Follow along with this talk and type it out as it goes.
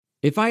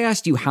If I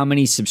asked you how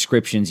many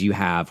subscriptions you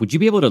have, would you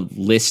be able to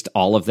list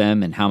all of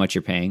them and how much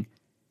you're paying?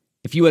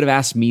 If you would have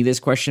asked me this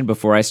question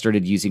before I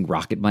started using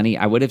Rocket Money,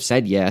 I would have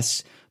said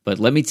yes, but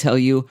let me tell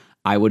you,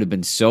 I would have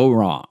been so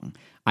wrong.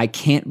 I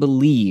can't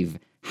believe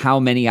how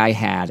many I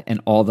had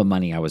and all the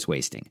money I was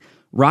wasting.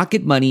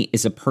 Rocket Money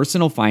is a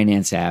personal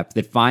finance app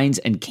that finds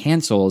and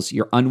cancels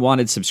your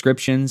unwanted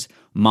subscriptions,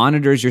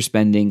 monitors your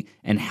spending,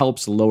 and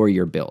helps lower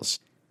your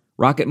bills.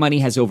 Rocket Money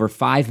has over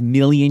 5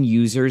 million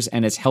users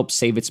and has helped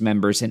save its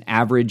members an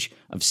average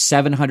of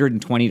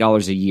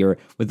 $720 a year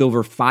with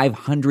over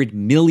 500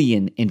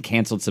 million in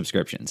canceled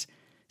subscriptions.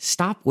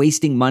 Stop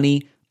wasting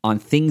money on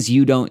things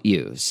you don't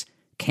use.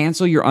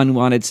 Cancel your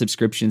unwanted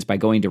subscriptions by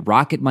going to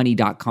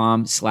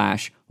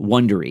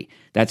rocketmoney.com/Wondery.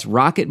 That's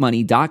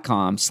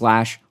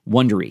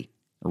rocketmoney.com/Wondery.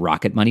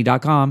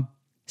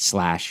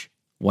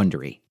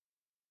 rocketmoney.com/Wondery.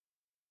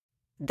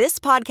 This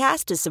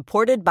podcast is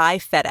supported by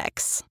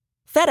FedEx.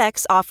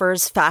 FedEx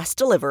offers fast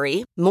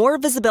delivery, more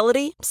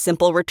visibility,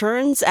 simple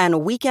returns,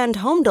 and weekend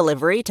home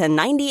delivery to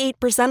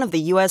 98% of the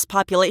U.S.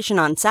 population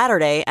on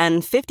Saturday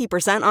and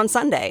 50% on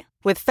Sunday.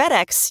 With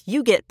FedEx,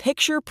 you get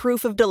picture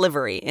proof of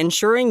delivery,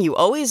 ensuring you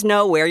always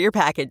know where your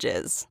package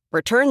is.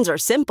 Returns are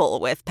simple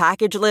with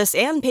packageless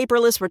and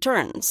paperless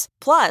returns.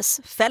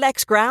 Plus,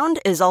 FedEx Ground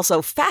is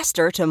also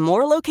faster to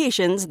more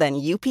locations than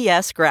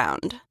UPS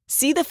Ground.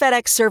 See the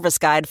FedEx service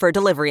guide for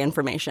delivery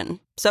information.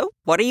 So,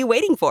 what are you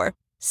waiting for?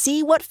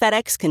 See what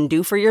FedEx can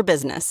do for your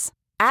business.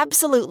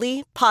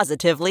 Absolutely,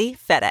 positively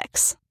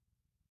FedEx.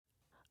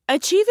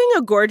 Achieving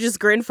a gorgeous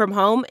grin from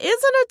home isn't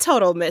a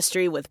total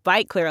mystery with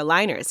Bite Clear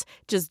aligners.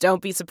 Just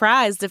don't be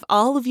surprised if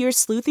all of your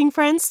sleuthing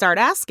friends start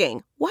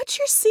asking, "What's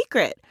your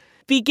secret?"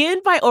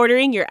 Begin by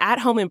ordering your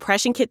at-home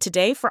impression kit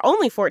today for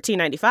only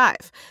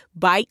 $14.95.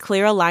 Bite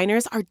Clear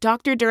aligners are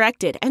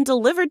doctor-directed and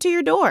delivered to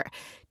your door.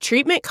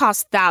 Treatment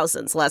costs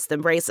thousands less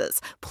than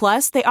braces.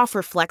 Plus, they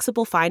offer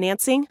flexible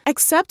financing,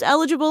 accept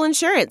eligible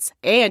insurance,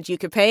 and you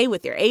can pay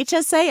with your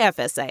HSA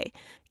FSA.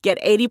 Get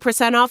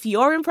 80% off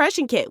your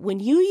impression kit when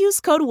you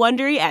use code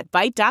WONDERY at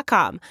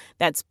Byte.com.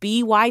 That's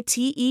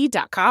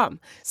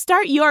BYTE.com.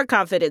 Start your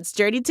confidence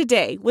journey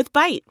today with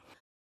Byte.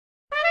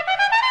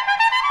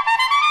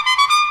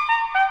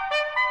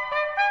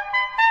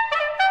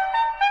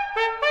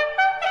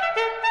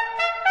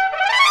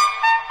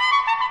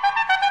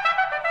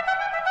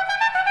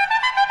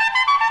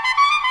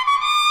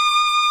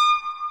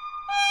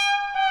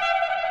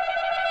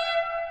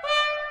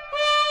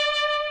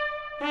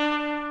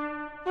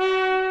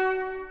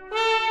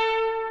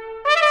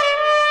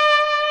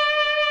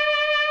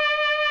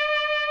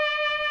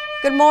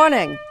 Good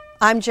morning.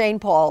 I'm Jane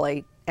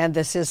Pauley, and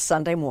this is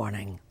Sunday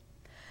Morning.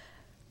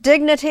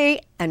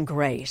 Dignity and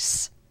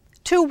grace.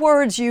 2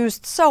 words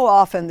used so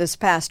often this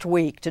past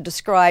week to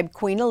describe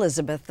Queen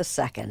Elizabeth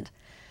II.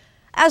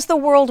 As the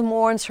world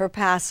mourns her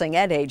passing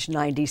at age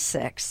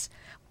 96,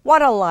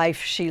 what a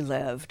life she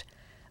lived.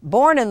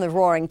 Born in the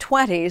Roaring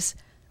 '20s,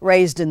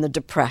 raised in the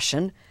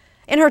Depression,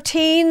 in her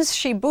teens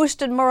she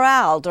boosted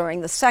morale during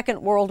the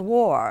Second World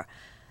War,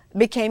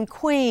 became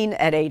queen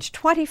at age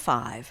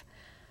 25,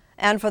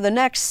 and for the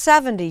next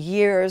 70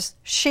 years,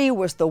 she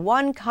was the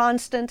one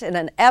constant in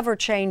an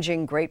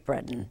ever-changing Great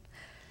Britain.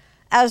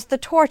 As the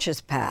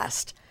torches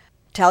passed,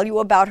 tell you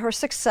about her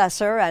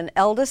successor and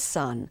eldest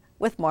son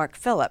with Mark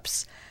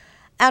Phillips,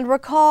 and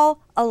recall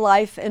a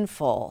life in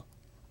full,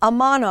 a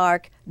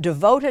monarch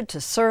devoted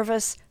to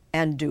service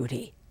and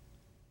duty.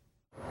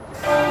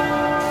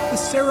 The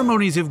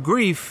ceremonies of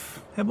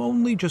grief have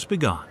only just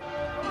begun.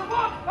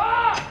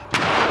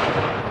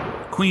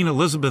 Queen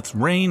Elizabeth's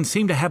reign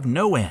seemed to have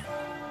no end.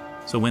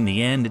 So when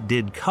the end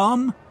did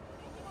come,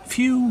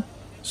 few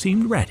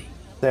seemed ready.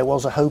 There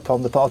was a hope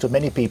on the part of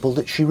many people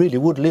that she really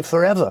would live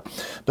forever,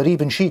 but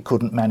even she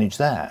couldn't manage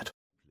that.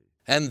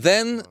 And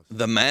then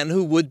the man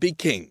who would be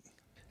king.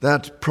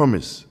 That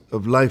promise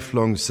of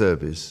lifelong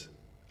service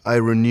I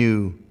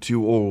renew to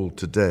you all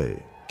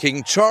today.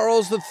 King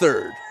Charles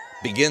III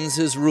begins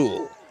his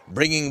rule,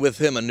 bringing with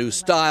him a new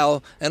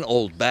style and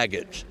old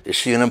baggage. Is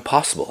she an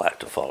impossible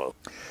act to follow?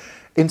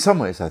 In some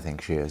ways, I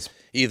think she is.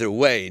 Either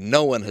way,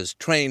 no one has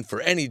trained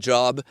for any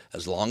job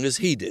as long as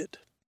he did.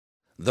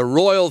 The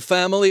royal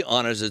family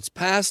honors its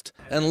past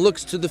and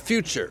looks to the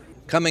future,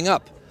 coming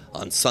up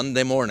on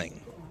Sunday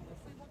Morning.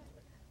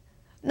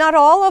 Not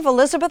all of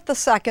Elizabeth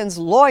II's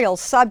loyal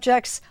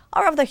subjects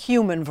are of the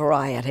human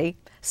variety.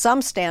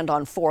 Some stand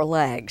on 4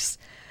 legs.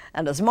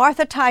 And as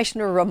Martha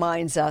Teichner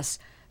reminds us,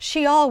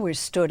 she always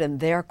stood in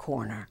their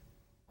corner.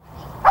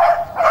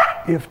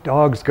 If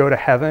dogs go to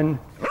heaven,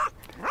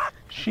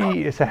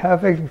 she is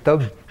having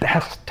the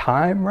best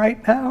time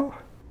right now.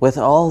 With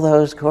all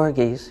those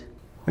corgis.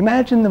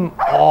 Imagine them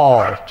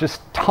all just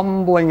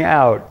tumbling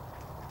out.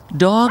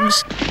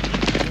 Dogs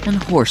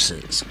and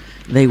horses.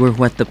 They were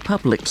what the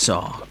public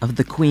saw of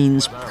the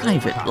Queen's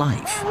private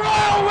life.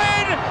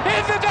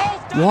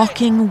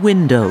 Walking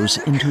windows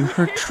into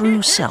her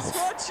true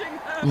self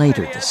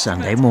later this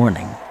Sunday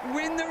morning.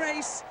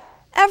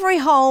 Every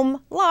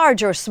home,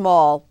 large or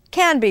small,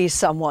 can be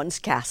someone's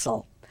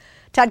castle.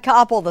 Ted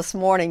Koppel this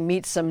morning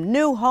meets some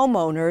new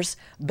homeowners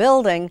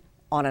building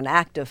on an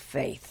act of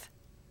faith.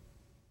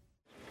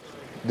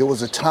 There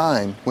was a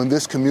time when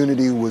this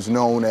community was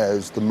known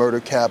as the murder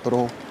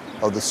capital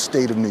of the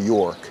state of New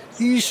York.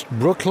 East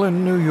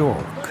Brooklyn, New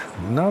York,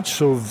 not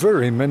so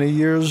very many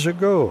years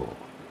ago.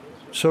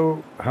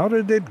 So how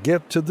did it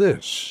get to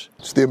this?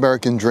 It's the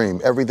American dream.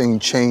 Everything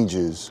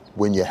changes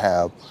when you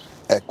have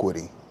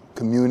equity.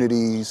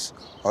 Communities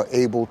are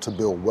able to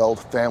build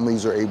wealth.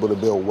 Families are able to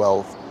build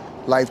wealth.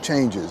 Life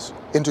changes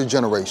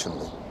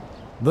intergenerationally.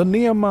 The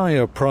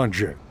Nehemiah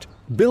Project,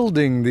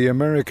 building the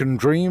American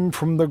dream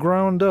from the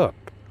ground up.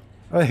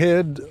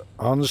 Ahead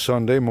on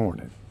Sunday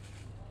morning.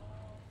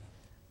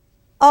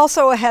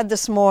 Also ahead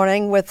this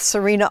morning with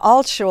Serena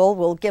Altschul,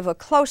 we'll give a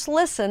close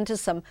listen to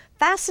some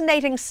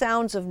fascinating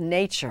sounds of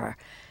nature,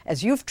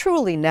 as you've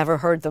truly never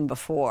heard them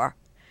before.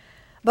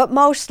 But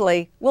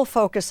mostly, we'll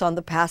focus on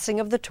the passing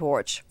of the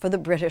torch for the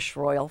British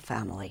royal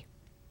family.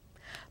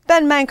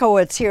 Ben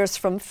Mankiewicz hears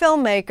from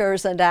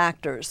filmmakers and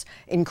actors,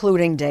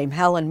 including Dame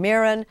Helen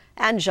Mirren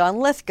and John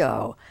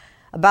Lithgow,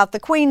 about the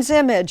Queen's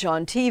image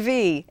on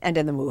TV and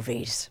in the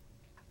movies.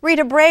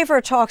 Rita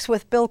Braver talks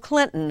with Bill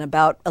Clinton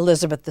about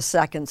Elizabeth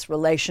II's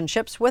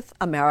relationships with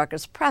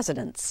America's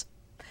presidents.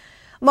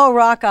 Mo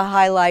Rocca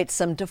highlights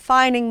some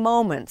defining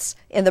moments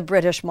in the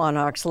British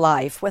monarch's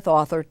life with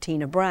author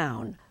Tina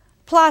Brown.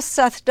 Plus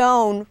Seth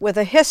Doane with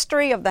a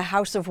history of the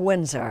House of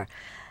Windsor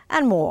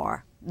and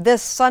more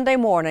this Sunday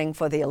morning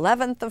for the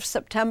 11th of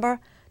September,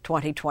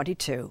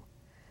 2022.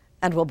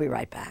 And we'll be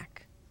right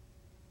back.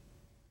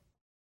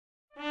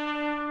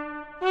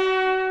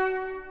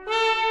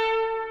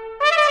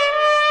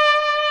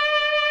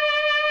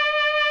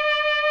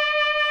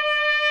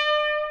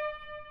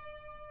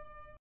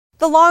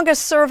 The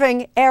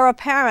longest-serving heir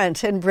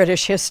apparent in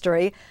British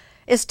history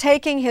is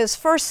taking his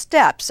first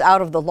steps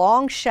out of the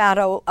long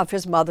shadow of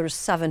his mother's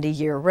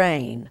 70-year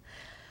reign.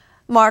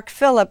 Mark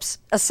Phillips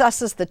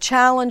assesses the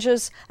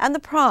challenges and the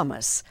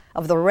promise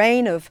of the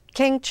reign of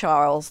King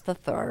Charles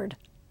III.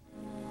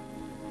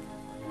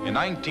 In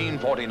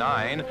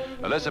 1949,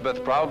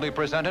 Elizabeth proudly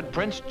presented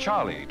Prince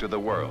Charlie to the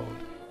world.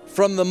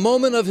 From the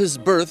moment of his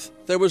birth,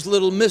 there was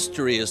little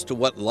mystery as to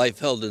what life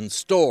held in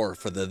store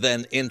for the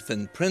then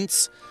infant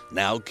prince,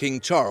 now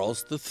King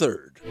Charles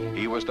III.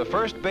 He was the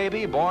first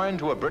baby born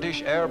to a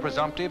British heir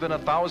presumptive in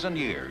 1,000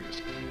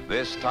 years.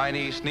 This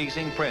tiny,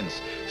 sneezing prince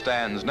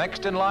stands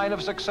next in line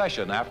of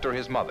succession after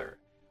his mother.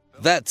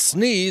 That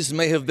sneeze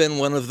may have been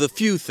one of the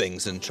few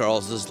things in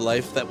Charles's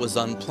life that was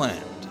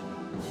unplanned.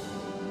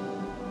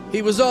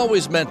 He was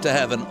always meant to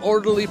have an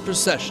orderly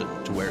procession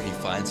to where he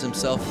finds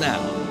himself now,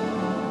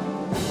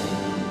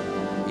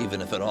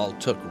 even if it all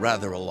took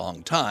rather a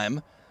long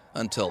time,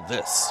 until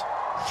this.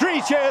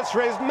 3 cheers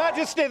for His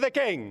Majesty the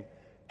King!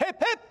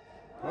 Hip hip!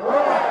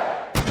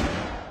 Hooray!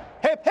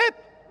 Hip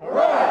hip!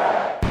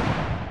 Hooray!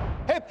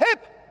 Hip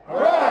hip!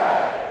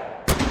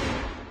 Hooray!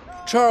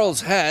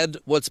 Charles had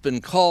what's been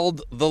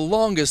called the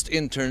longest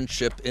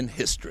internship in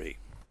history.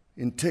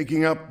 In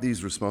taking up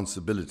these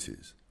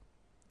responsibilities,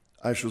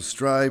 I shall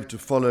strive to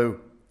follow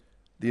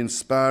the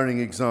inspiring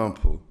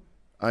example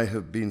I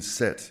have been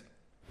set.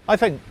 I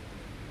think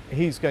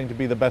he's going to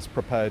be the best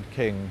prepared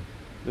king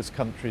this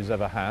country's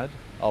ever had.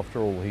 After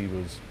all, he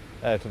was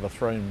heir to the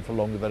throne for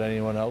longer than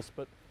anyone else.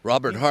 But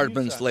Robert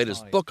Hardman's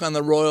latest book on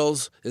the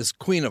royals is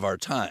Queen of Our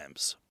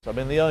Times. I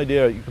mean, the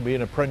idea you can be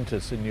an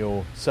apprentice in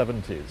your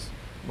 70s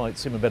might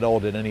seem a bit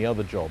odd in any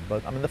other job,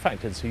 but I mean, the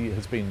fact is he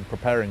has been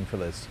preparing for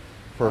this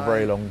for a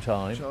very long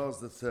time.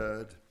 Charles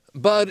III.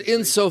 But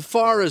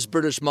insofar as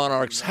British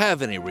monarchs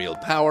have any real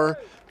power,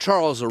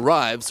 Charles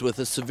arrives with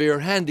a severe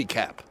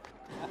handicap.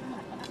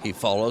 He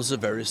follows a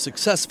very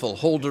successful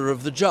holder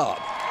of the job,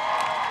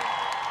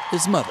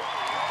 his mother.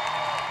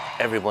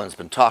 Everyone's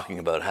been talking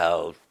about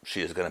how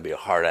she is going to be a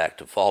hard act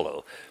to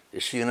follow.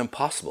 Is she an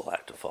impossible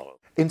act to follow?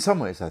 In some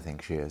ways, I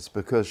think she is,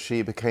 because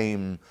she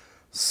became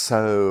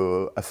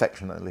so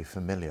affectionately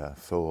familiar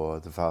for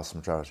the vast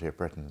majority of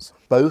Britons.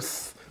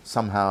 Both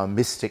somehow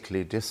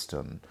mystically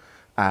distant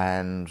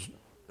and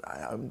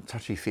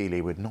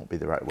touchy-feely would not be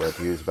the right word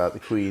to use about the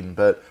Queen,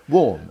 but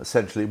warm,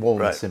 essentially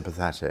warm and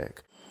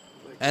sympathetic.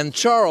 And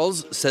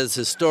Charles, says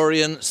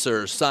historian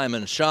Sir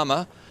Simon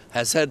Schama,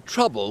 has had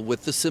trouble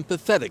with the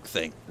sympathetic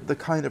thing. The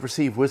kind of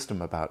received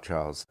wisdom about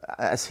Charles,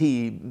 as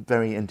he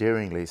very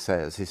endearingly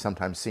says, he's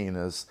sometimes seen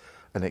as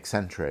an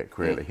eccentric,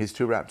 really. He's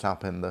too wrapped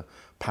up in the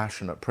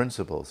passionate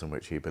principles in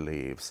which he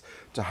believes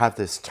to have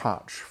this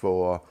touch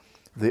for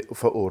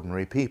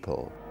ordinary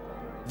people.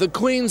 The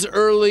Queen's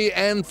early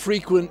and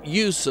frequent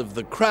use of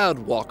the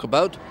crowd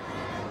walkabout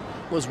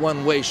was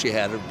one way she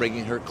had of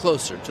bringing her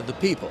closer to the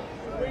people.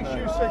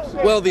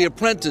 Well, the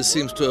apprentice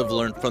seems to have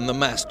learned from the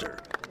master.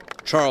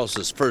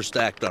 Charles's first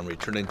act on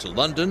returning to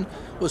London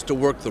was to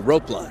work the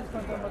rope line.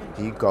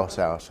 He got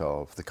out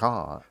of the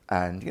car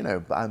and,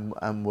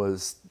 and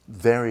was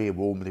very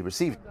warmly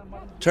received.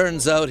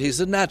 Turns out he's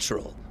a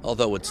natural,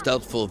 although it's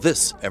doubtful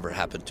this ever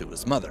happened to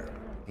his mother.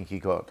 think he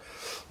got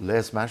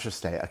lèse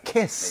majesté, a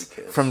kiss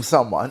from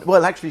someone.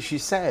 Well, actually, she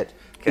said,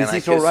 "Is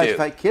it all right if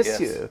I kiss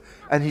you?"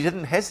 And he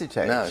didn't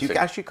hesitate. No, you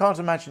actually can't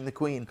imagine the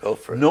Queen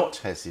not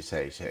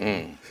hesitating.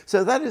 Mm.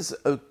 So that is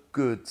a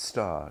good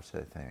start,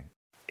 I think.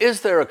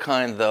 Is there a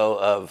kind, though,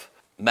 of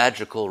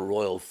magical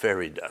royal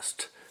fairy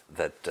dust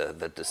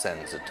that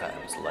descends at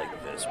times like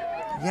this?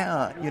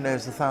 Yeah,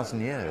 it's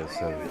 1,000 years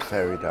of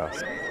fairy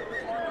dust.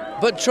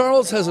 But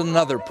Charles has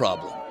another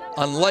problem.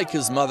 Unlike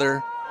his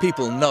mother,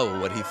 people know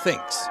what he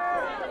thinks.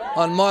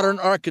 On modern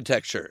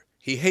architecture,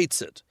 he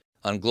hates it.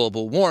 On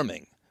global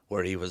warming,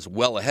 where he was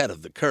well ahead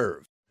of the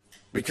curve.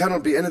 We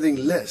cannot be anything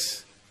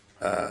less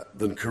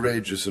than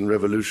courageous and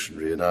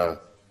revolutionary in our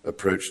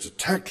approach to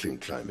tackling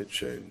climate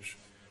change.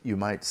 You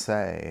might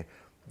say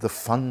the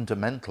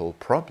fundamental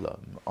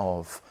problem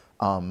of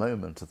our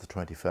moment of the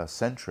 21st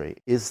century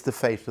is the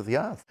fate of the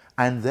Earth.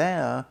 And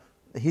there,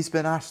 he's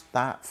been asked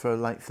that for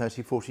like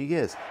 30, 40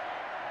 years.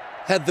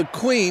 Had the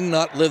Queen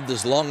not lived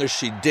as long as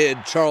she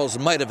did, Charles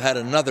might have had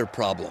another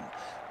problem,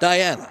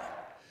 Diana.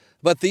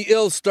 But the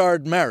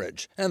ill-starred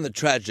marriage and the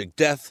tragic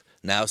death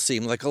now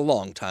seem like a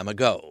long time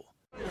ago.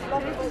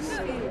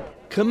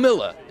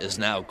 Camilla is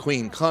now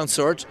Queen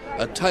Consort,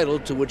 a title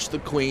to which the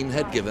Queen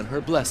had given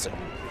her blessing.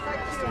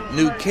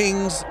 New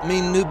kings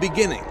mean new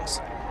beginnings,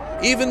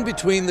 even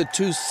between the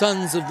two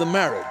sons of the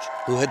marriage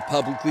who had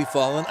publicly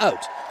fallen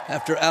out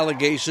after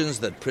allegations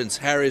that Prince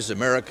Harry's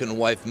American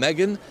wife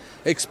Meghan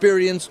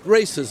experienced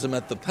racism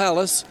at the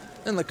palace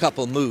and the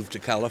couple moved to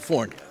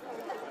California.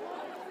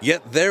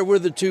 Yet there were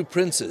the two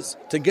princes,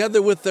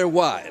 together with their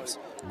wives,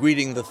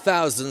 greeting the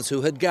thousands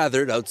who had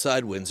gathered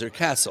outside Windsor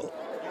Castle.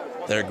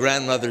 Their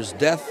grandmother's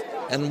death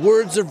and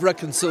words of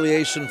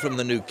reconciliation from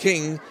the new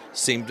king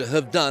seemed to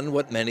have done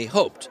what many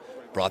hoped,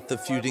 brought the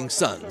feuding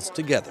sons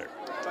together.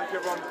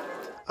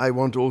 I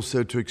want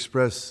also to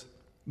express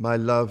my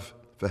love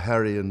for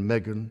Harry and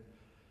Meghan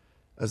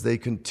as they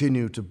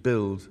continue to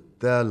build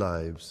their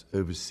lives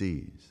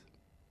overseas.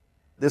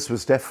 This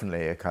was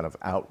definitely a kind of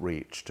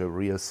outreach to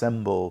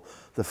reassemble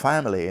the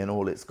family in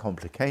all its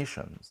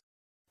complications.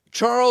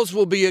 Charles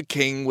will be a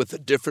king with a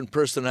different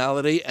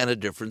personality and a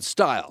different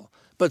style,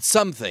 but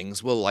some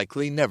things will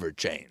likely never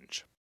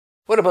change.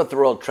 What about the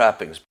royal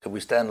trappings? Could we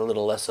stand a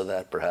little less of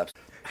that, perhaps?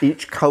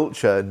 Each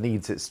culture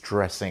needs its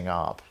dressing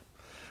up.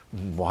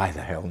 Why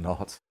the hell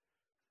not?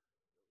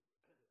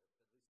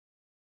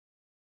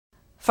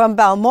 From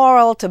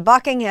Balmoral to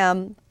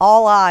Buckingham,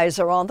 all eyes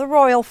are on the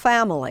royal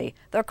family,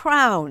 their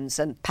crowns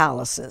and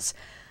palaces.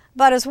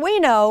 But as we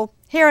know,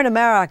 here in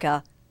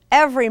America,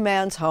 every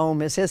man's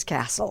home is his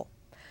castle.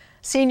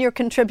 Senior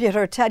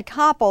contributor Ted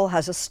Koppel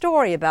has a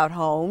story about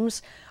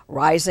homes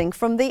rising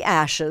from the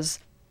ashes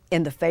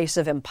in the face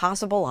of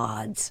impossible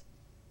odds.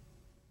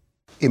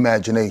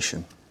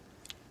 Imagination.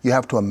 You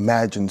have to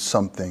imagine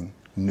something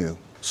new.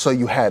 So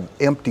you had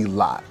empty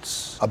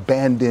lots,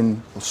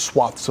 abandoned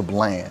swaths of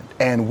land,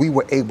 and we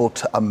were able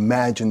to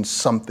imagine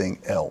something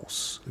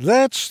else.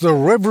 That's the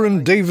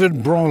Reverend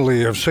David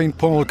Brawley of St.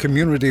 Paul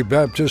Community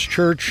Baptist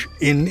Church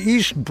in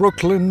East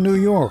Brooklyn, New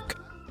York.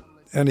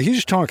 And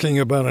he's talking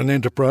about an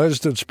enterprise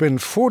that's been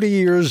 40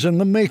 years in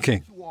the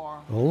making.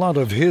 A lot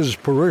of his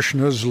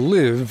parishioners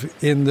live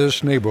in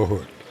this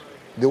neighborhood.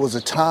 There was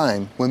a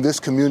time when this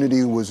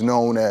community was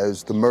known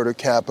as the murder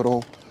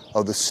capital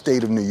of the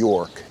state of New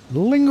York.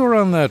 Linger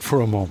on that for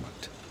a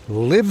moment.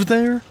 Live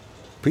there?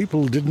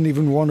 People didn't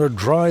even want to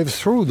drive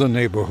through the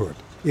neighborhood.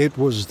 It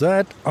was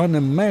that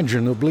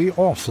unimaginably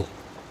awful.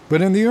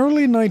 But in the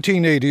early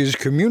 1980s,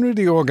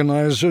 community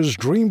organizers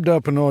dreamed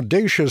up an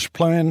audacious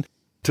plan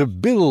to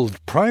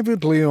build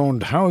privately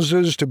owned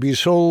houses to be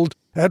sold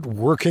at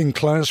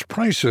working-class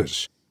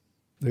prices.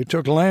 They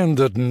took land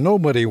that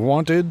nobody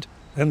wanted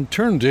and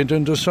turned it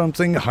into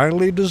something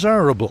highly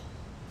desirable.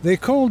 They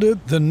called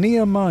it the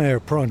Nehemiah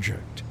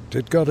Project.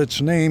 It got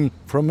its name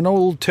from an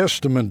Old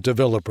Testament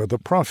developer, the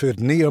prophet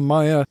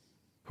Nehemiah,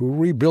 who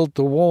rebuilt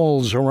the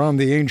walls around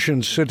the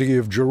ancient city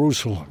of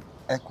Jerusalem.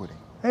 Equity.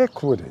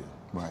 Equity.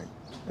 Right.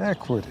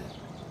 Equity.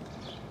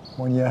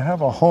 When you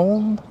have a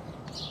home,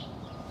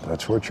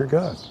 that's what you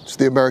got. It's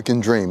the American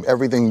dream.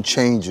 Everything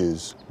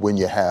changes when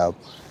you have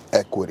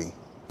equity.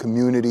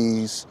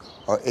 Communities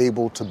are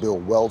able to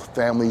build wealth.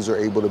 Families are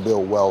able to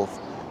build wealth.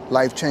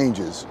 Life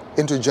changes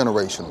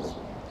intergenerationally.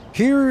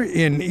 Here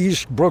in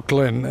East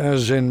Brooklyn,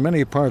 as in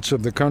many parts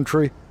of the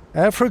country,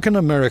 African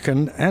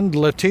American and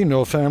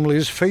Latino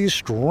families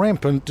faced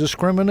rampant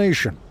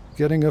discrimination,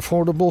 getting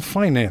affordable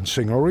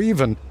financing or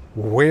even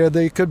where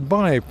they could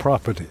buy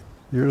property.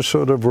 You're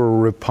sort of a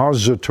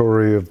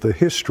repository of the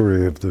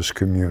history of this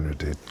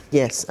community.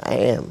 Yes, I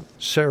am.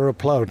 Sarah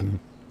Plowden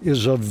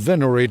is a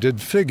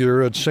venerated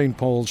figure at St.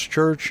 Paul's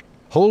Church,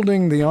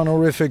 holding the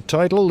honorific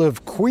title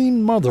of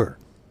Queen Mother.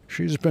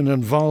 She's been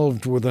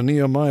involved with the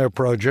Nehemiah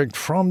Project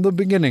from the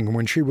beginning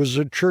when she was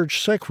a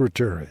church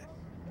secretary,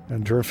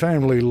 and her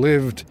family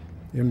lived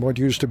in what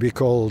used to be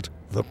called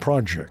the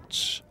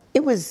projects.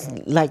 It was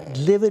like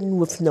living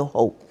with no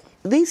hope.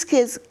 These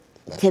kids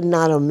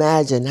cannot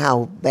imagine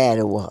how bad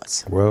it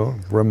was. Well,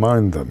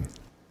 remind them.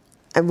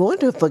 I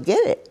want to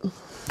forget it.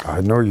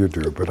 I know you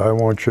do, but I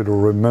want you to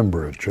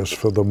remember it just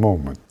for the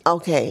moment.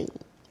 Okay,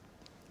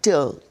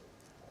 to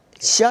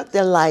shut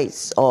the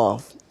lights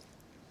off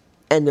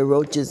and the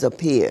roaches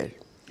appeared.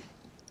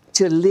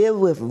 To live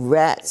with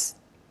rats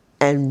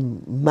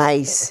and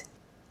mice,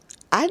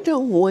 I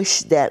don't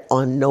wish that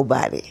on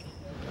nobody.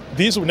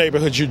 These were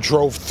neighborhoods you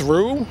drove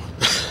through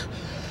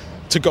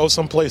to go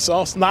someplace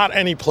else, not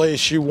any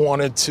place you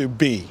wanted to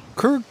be.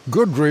 Kirk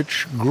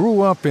Goodrich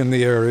grew up in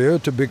the area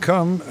to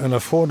become an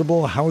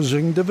affordable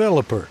housing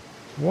developer.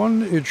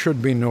 One, it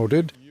should be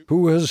noted,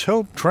 who has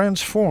helped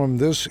transform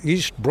this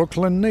East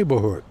Brooklyn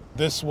neighborhood.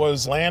 This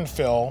was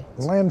landfill.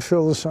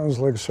 Landfill sounds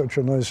like such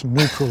a nice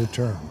neutral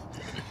term.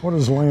 What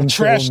does landfill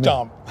Trash mean?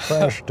 dump.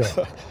 Trash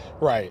dump.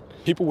 Right.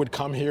 People would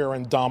come here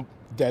and dump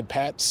dead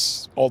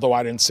pets, although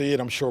I didn't see it.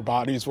 I'm sure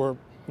bodies were,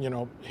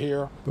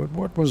 here. But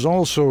what was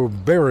also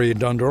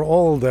buried under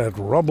all that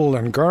rubble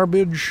and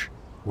garbage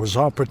was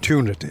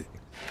opportunity.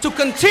 To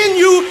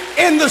continue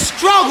in the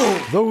struggle.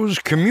 Those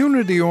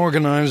community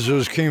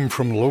organizers came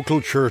from local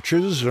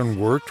churches and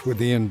worked with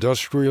the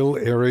Industrial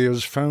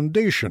Areas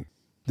Foundation,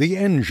 the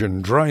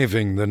engine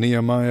driving the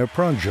Nehemiah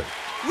Project.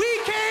 We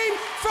came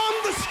from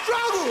the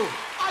struggle.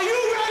 Are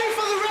you ready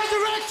for the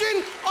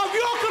resurrection of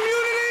your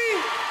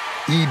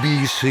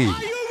community?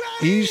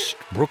 EBC, East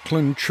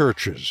Brooklyn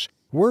Churches,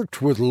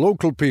 worked with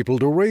local people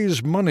to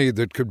raise money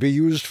that could be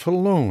used for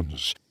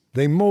loans.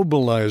 They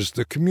mobilized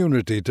the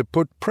community to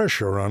put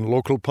pressure on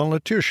local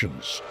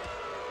politicians.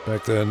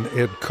 Back then,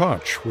 Ed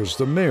Koch was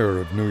the mayor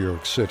of New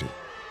York City.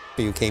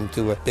 You came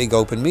to a big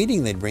open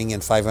meeting, they'd bring in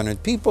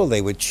 500 people,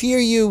 they would cheer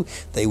you,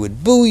 they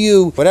would boo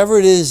you, whatever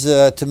it is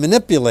to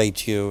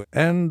manipulate you.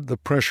 And the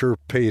pressure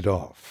paid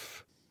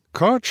off.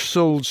 Koch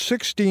sold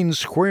 16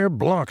 square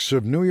blocks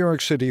of New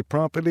York City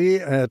property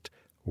at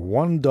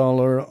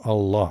 $1 a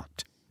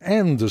lot,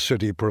 and the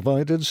city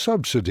provided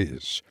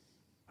subsidies.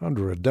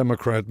 Under a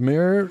Democrat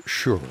mayor,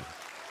 sure.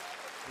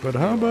 But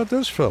how about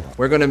this fellow?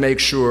 We're going to make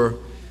sure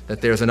that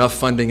there's enough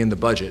funding in the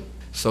budget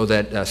so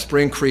that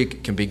Spring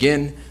Creek can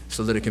begin,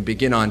 so that it can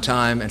begin on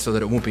time, and so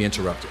that it won't be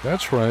interrupted.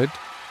 That's right.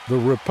 The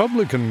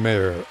Republican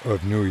mayor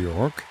of New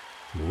York,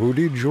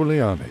 Rudy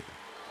Giuliani.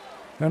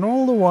 And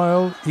all the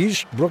while,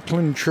 East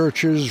Brooklyn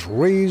churches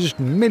raised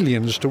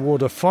millions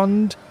toward a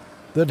fund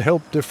that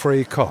helped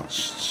defray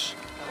costs.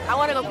 I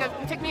want to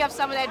go pick me up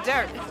some of that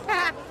dirt.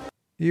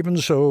 Even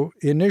so,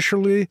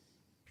 initially,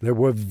 there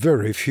were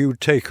very few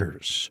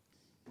takers.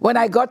 When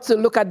I got to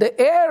look at the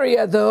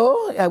area,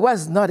 though, I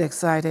was not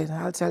excited,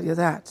 I'll tell you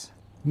that.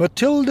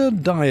 Matilda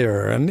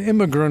Dyer, an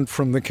immigrant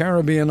from the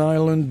Caribbean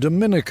island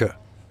Dominica.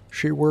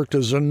 She worked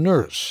as a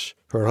nurse.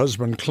 Her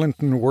husband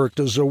Clinton worked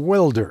as a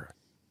welder.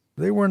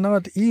 They were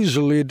not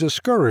easily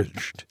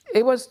discouraged.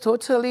 It was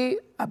totally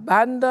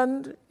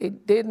abandoned.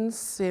 It didn't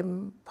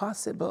seem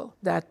possible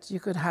that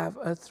you could have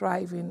a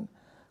thriving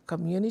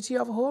community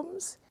of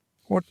homes.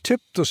 What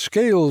tipped the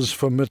scales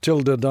for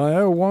Matilda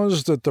Dyer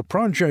was that the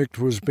project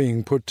was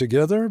being put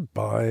together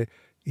by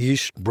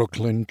East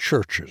Brooklyn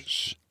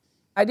churches.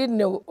 I didn't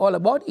know all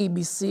about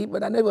EBC,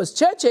 but I know it was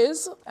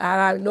churches,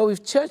 and I know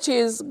with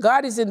churches,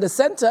 God is in the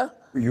center.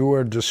 You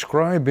are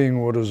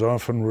describing what is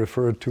often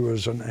referred to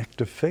as an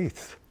act of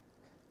faith.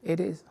 It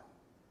is.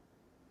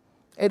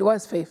 It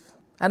was faith.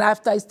 And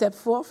after I stepped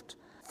forth,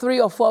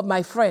 3 or 4 of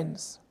my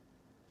friends,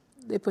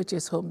 they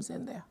purchased homes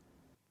in there.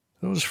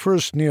 Those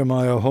first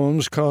Nehemiah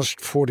homes cost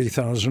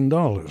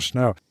 $40,000.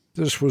 Now,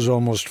 this was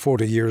almost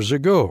 40 years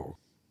ago.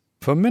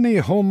 For many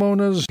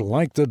homeowners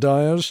like the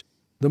Dyers,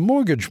 the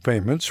mortgage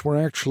payments were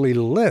actually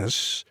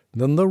less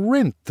than the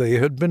rent they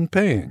had been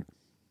paying.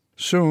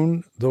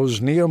 Soon,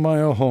 those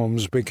Nehemiah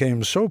homes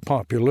became so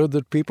popular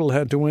that people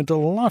had to enter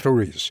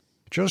lotteries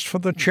just for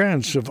the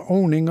chance of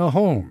owning a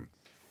home.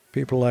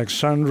 People like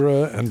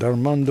Sandra and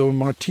Armando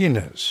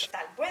Martinez.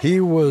 He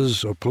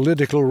was a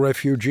political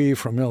refugee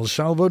from El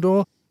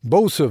Salvador.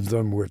 Both of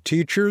them were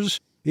teachers,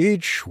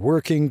 each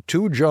working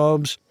 2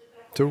 jobs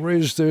to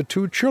raise their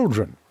 2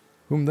 children,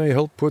 whom they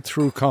helped put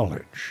through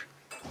college.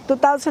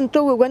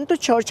 2002, we went to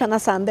church on a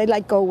Sunday,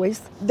 like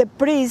always. The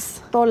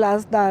priest told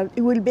us that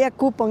it will be a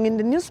coupon in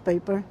the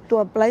newspaper to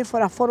apply for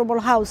affordable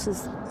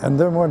houses. And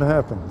then what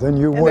happened? Then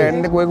you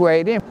waited? Then we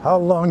waited. How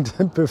long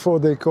before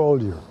they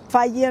called you?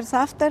 5 years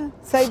after,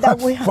 say that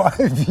we...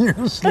 5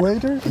 years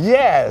later?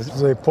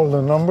 Yes. They pull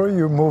the number,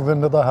 you move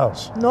into the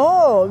house.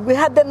 No, we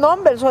had the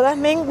number, so that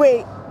means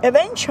we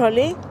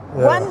eventually,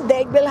 one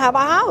day, will have a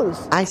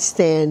house. I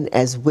stand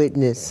as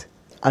witness.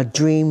 A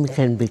dream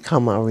can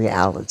become a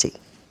reality.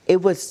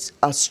 It was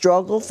a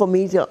struggle for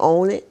me to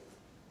own it,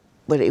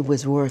 but it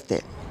was worth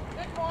it.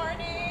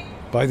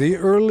 By the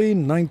early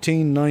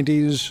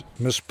 1990s,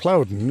 Miss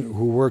Plowden,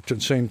 who worked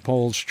at St.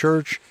 Paul's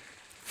Church,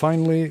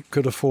 finally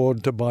could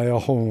afford to buy a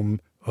home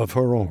of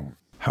her own.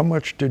 How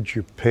much did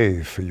you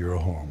pay for your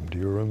home? Do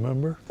you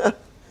remember?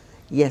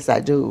 Yes,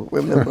 I do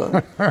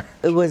remember.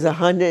 It was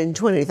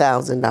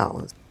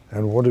 $120,000.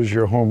 And what is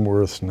your home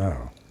worth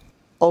now?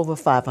 Over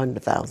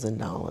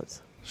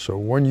 $500,000. So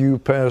when you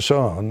pass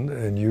on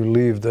and you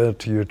leave that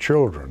to your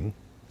children,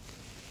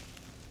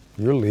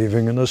 you're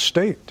leaving an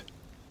estate.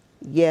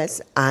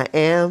 Yes, I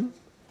am,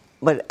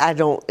 but I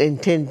don't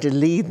intend to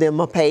leave them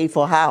a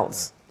paid-for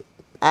house.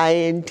 I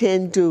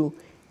intend to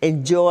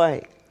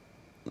enjoy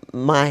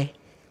my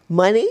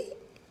money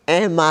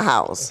and my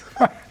house.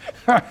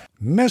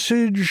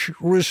 Message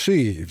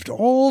received.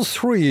 All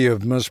three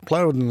of Miss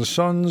Plowden's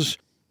sons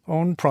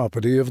own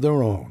property of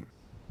their own.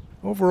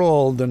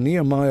 Overall, the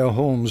Nehemiah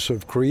homes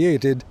have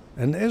created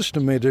an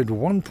estimated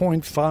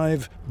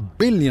 $1.5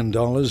 billion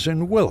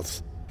in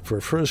wealth for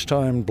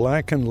first-time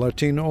Black and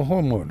Latino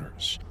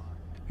homeowners.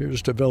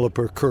 Here's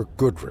developer Kirk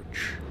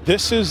Goodrich.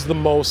 This is the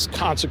most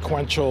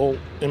consequential,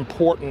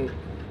 important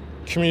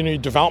community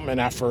development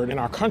effort in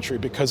our country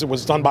because it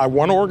was done by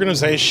one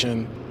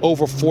organization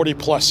over 40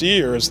 plus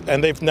years,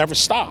 and they've never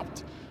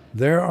stopped.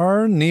 There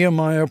are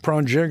Nehemiah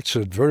projects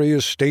at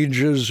various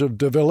stages of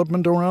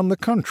development around the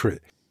country.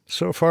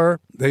 So far,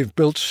 they've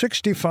built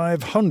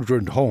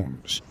 6,500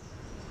 homes.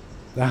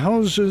 The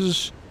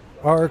houses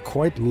are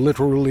quite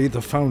literally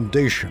the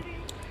foundation.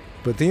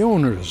 But the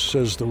owners,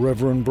 says the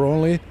Reverend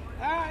Brawley,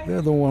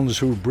 they're the ones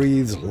who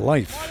breathe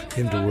life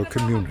into a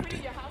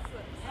community.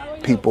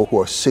 People who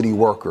are city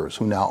workers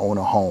who now own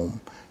a home,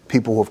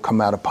 people who have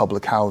come out of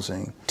public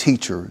housing,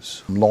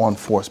 teachers, law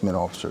enforcement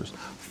officers,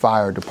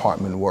 fire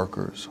department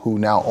workers who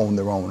now own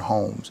their own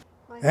homes.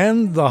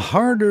 And the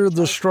harder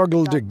the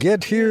struggle to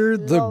get here,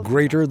 the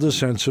greater the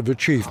sense of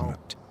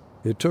achievement.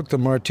 It took the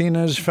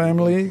Martinez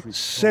family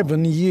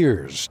 7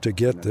 years to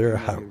get their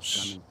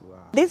house.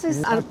 This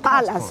is our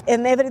palace,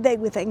 and every day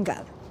we thank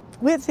God.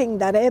 We think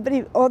that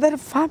every other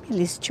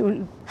family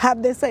should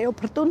have the same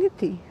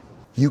opportunity.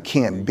 You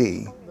can't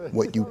be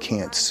what you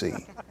can't see.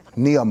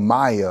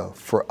 Nehemiah,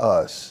 for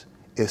us,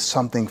 is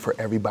something for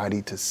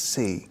everybody to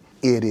see.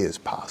 It is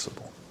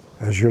possible.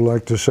 As you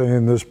like to say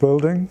in this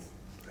building,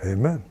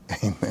 amen.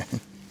 Amen.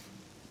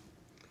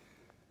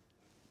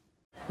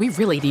 We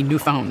really need new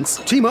phones.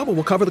 T-Mobile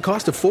will cover the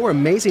cost of 4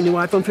 amazing new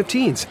iPhone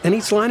 15s, and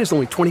each line is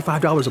only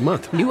 $25 a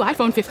month. New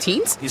iPhone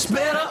 15s? It's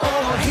better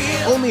over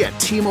here. Only at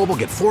T-Mobile,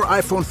 get 4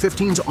 iPhone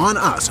 15s on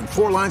us and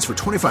 4 lines for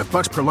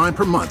 $25 per line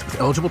per month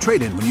with eligible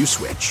trade-in when you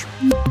switch.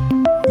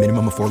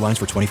 Minimum of 4 lines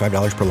for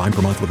 $25 per line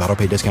per month with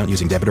autopay discount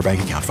using debit or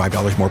bank account.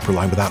 $5 more per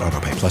line without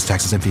autopay, plus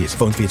taxes and fees.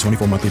 Phone fee at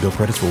 24 monthly bill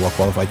credits for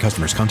well-qualified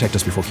customers. Contact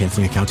us before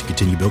canceling account to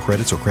continue bill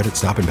credits or credit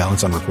stop and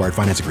balance on required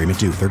finance agreement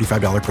due.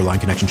 $35 per line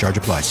connection charge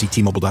applies. See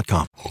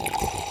T-Mobile.com.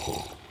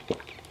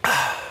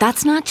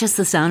 That's not just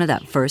the sound of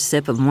that first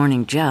sip of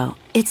Morning Joe.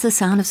 It's the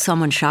sound of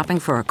someone shopping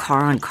for a car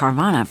on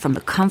Carvana from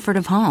the comfort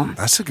of home.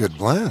 That's a good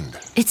blend.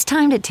 It's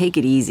time to take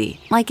it easy,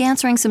 like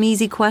answering some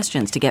easy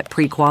questions to get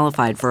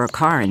pre-qualified for a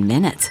car in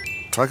minutes.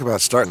 Talk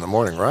about starting the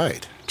morning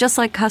right. Just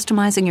like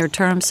customizing your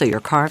terms so your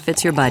car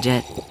fits your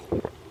budget.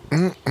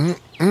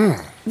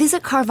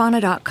 Visit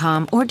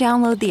Carvana.com or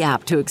download the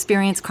app to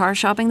experience car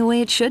shopping the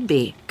way it should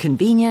be.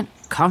 Convenient,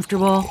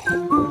 comfortable.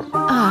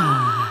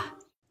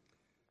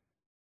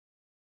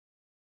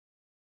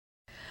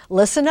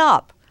 Listen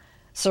up.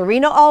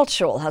 Serena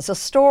Altschul has a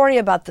story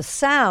about the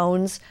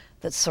sounds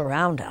that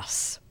surround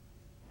us.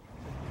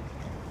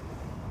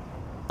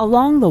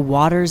 Along the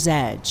water's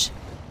edge,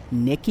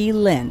 Nikki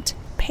Lint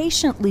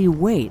patiently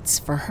waits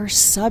for her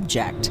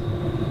subject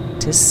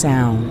to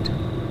sound.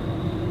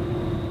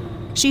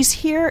 She's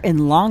here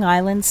in Long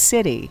Island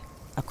City,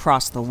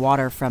 across the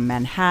water from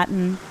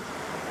Manhattan,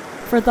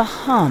 for the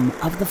hum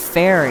of the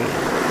ferry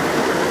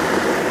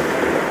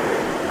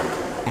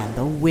and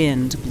the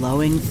wind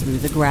blowing through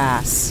the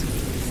grass.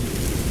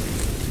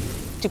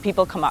 Do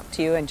people come up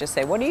to you and just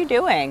say, "What are you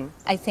doing?"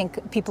 I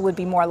think people would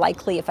be more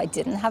likely if I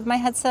didn't have my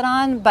headset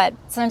on, but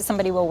sometimes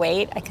somebody will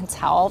wait. I can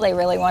tell they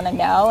really want to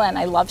know, and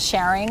I love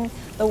sharing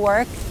the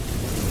work.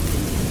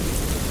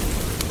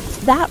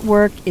 That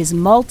work is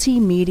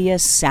multimedia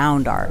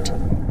sound art.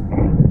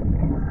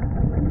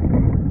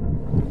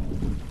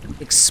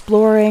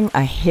 Exploring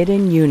a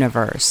hidden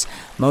universe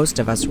most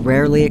of us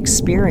rarely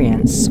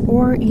experience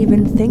or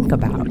even think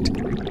about,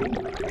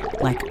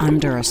 like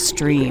under a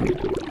stream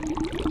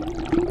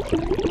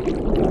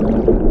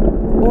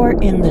or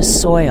in the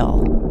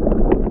soil.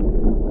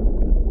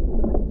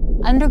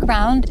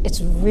 Underground,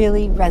 it's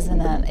really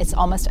resonant. It's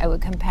almost, I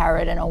would compare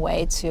it in a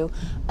way to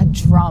a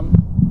drum.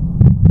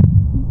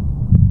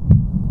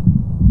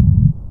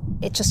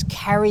 It just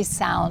carries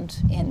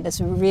sound in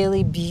this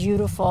really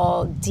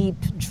beautiful, deep,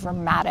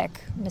 dramatic,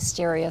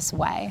 mysterious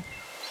way.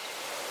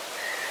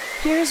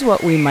 Here's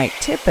what we might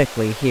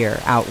typically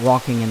hear out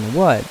walking in the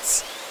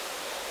woods.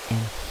 And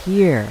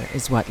here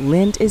is what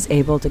Lint is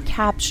able to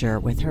capture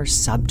with her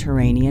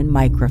subterranean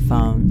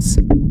microphones.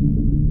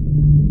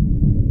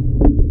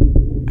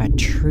 A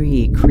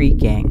tree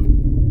creaking.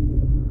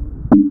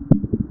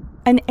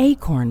 An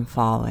acorn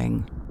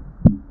falling.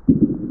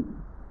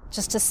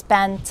 Just to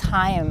spend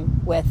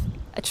time with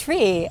a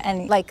tree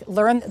and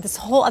learn this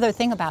whole other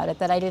thing about it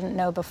that I didn't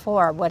know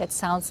before, what it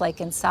sounds like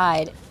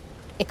inside.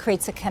 It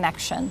creates a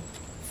connection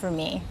for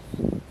me.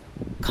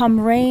 Come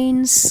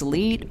rain,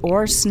 sleet,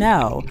 or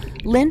snow,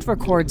 Lint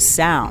records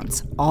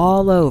sounds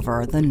all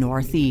over the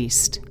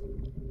Northeast.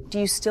 Do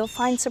you still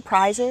find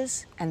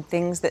surprises and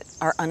things that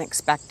are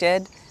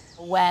unexpected?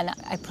 When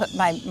I put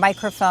my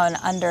microphone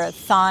under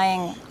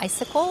thawing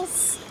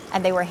icicles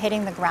and they were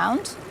hitting the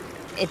ground,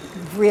 it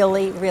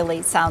really,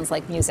 really sounds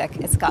like music.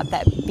 It's got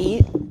that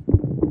beat.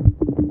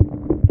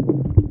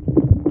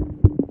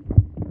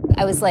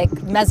 I was like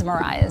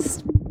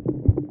mesmerized.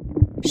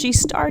 She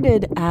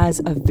started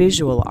as a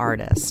visual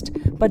artist,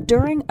 but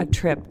during a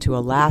trip to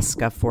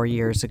Alaska 4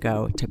 years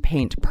ago to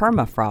paint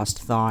permafrost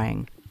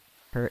thawing,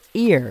 her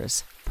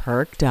ears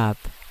perked up.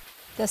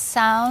 The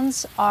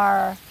sounds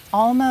are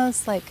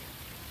almost like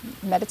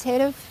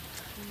meditative,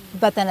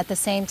 but then at the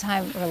same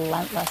time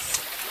relentless.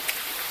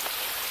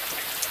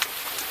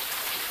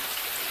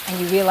 And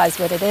you realize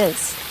what it is,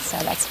 so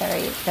that's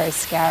very, very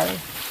scary.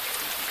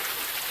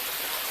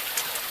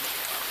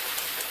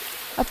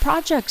 A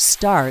project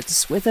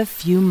starts with a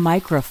few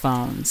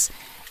microphones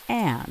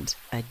and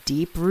a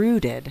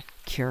deep-rooted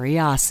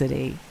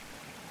curiosity.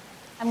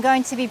 I'm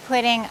going to be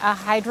putting a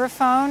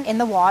hydrophone in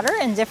the water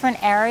in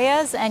different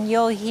areas, and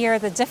you'll hear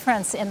the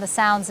difference in the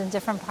sounds in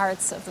different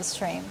parts of the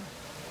stream.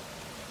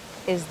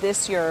 Is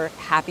this your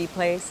happy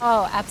place?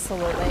 Oh,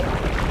 absolutely.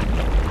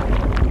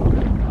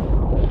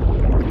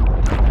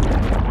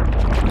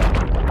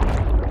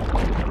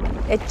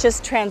 It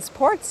just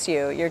transports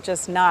you. You're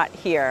just not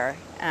here.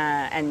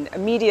 And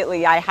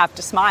immediately I have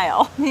to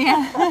smile.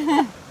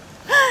 Yeah.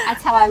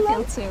 That's how I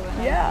feel too. When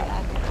I do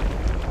that.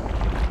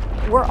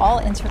 We're all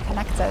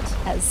interconnected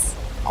as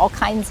all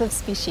kinds of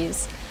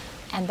species.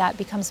 And that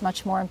becomes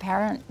much more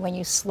apparent when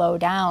you slow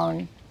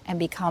down and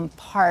become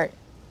part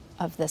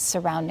of the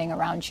surrounding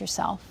around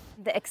yourself.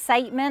 The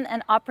excitement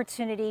and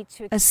opportunity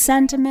to A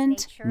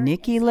sentiment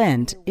Nikki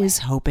Lint is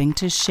hoping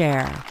to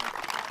share.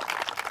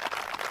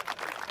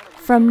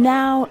 From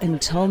now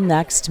until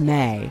next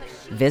May,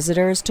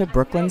 visitors to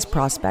Brooklyn's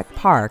Prospect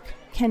Park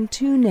can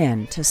tune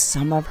in to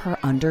some of her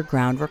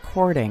underground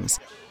recordings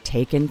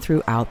taken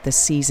throughout the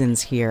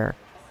seasons here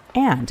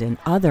and in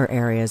other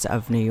areas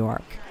of New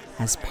York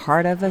as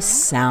part of a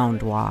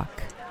sound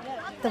walk.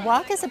 The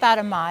walk is about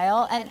a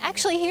mile, and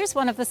actually here's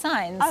one of the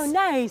signs. Oh,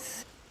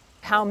 nice.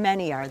 How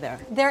many are there?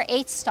 There are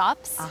 8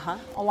 stops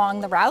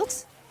along the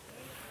route.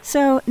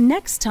 So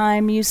next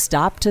time you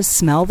stop to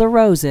smell the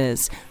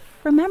roses,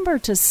 remember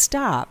to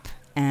stop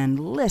and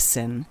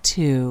listen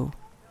too.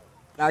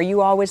 Are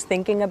you always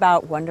thinking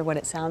about, wonder what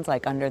it sounds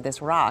like under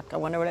this rock? I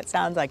wonder what it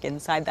sounds like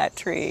inside that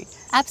tree.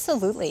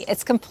 Absolutely.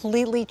 It's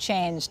completely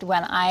changed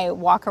when I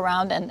walk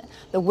around and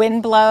the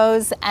wind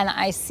blows and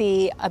I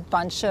see a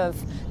bunch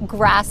of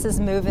grasses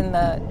move in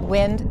the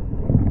wind.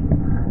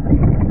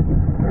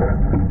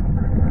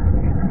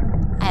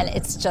 And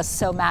it's just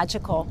so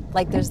magical.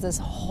 Like there's this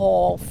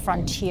whole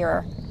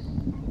frontier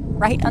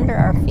right under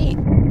our feet.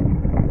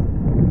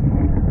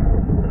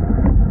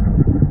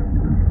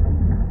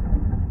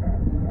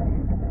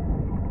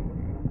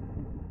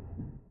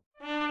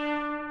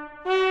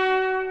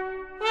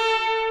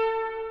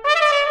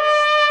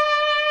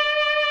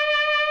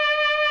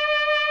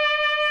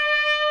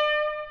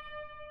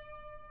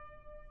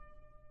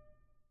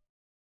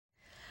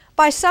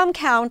 By some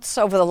counts,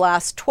 over the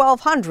last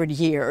 1,200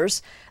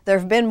 years, there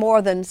have been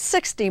more than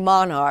 60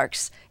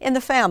 monarchs in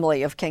the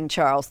family of King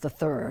Charles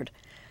III.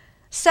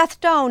 Seth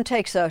Doan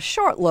takes a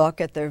short look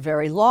at their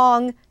very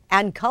long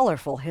and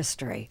colorful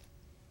history.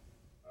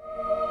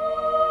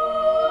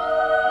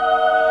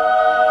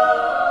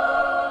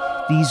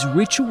 These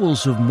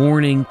rituals of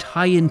mourning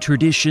tie in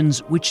traditions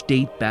which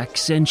date back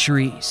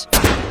centuries.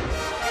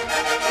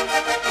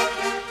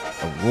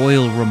 A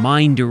royal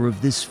reminder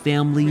of this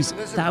family's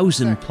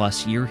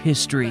 1,000-plus year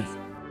history.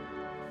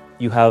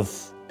 You have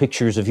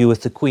pictures of you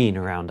with the Queen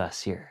around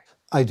us here.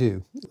 I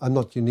do. I'm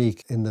not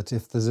unique in that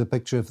if there's a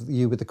picture of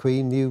you with the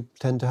Queen, you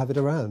tend to have it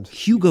around.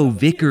 Hugo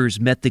Vickers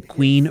met the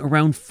Queen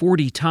around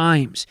 40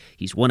 times.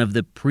 He's one of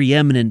the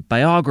preeminent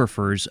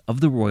biographers of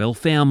the royal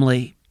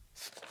family.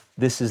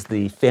 This is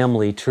the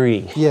family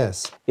tree.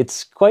 Yes.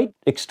 It's quite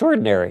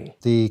extraordinary.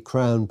 The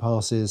crown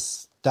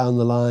passes down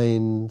the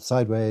line,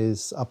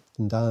 sideways, up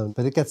and down,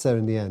 but it gets there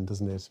in the end,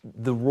 doesn't it?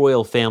 The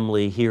royal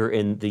family here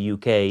in the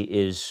UK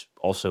is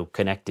also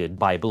connected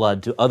by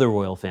blood to other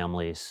royal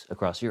families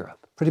across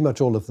Europe. Pretty much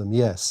all of them,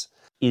 yes.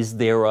 Is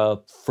there a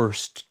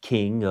first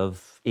king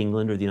of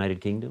England or the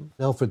United Kingdom?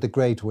 Alfred the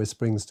Great always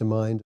springs to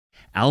mind.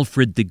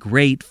 Alfred the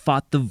Great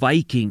fought the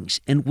Vikings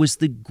and was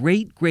the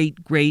great,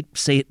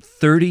 say it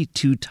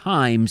 32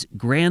 times,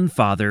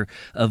 grandfather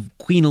of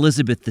Queen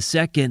Elizabeth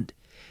II.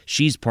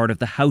 She's part of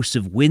the House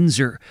of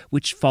Windsor,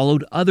 which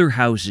followed other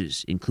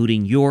houses,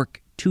 including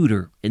York,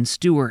 Tudor, and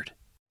Stuart.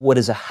 What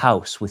is a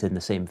house within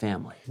the same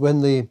family?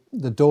 When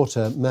the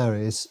daughter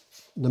marries,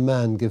 the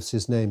man gives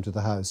his name to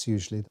the house,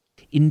 usually.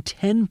 In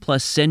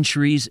 10-plus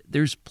centuries,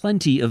 there's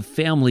plenty of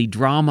family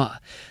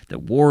drama. The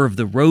War of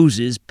the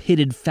Roses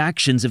pitted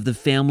factions of the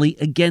family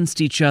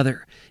against each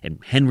other, and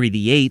Henry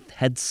VIII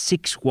had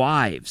 6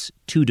 wives,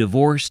 2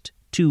 divorced,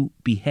 2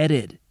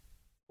 beheaded.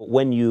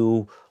 When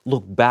you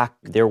look back,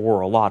 there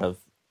were a lot of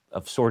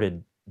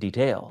sordid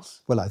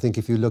details. Well, I think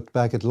if you looked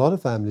back at a lot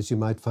of families, you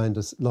might find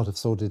a lot of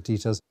sordid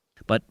details.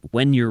 But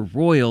when you're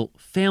royal,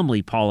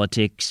 family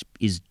politics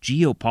is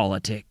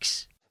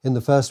geopolitics. In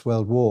the First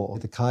World War,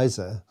 the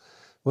Kaiser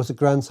was a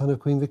grandson of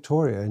Queen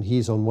Victoria, and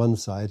he's on one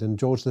side, and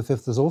George V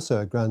is also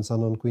a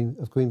grandson of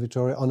Queen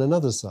Victoria on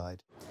another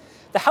side.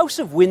 The House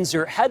of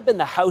Windsor had been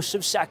the House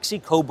of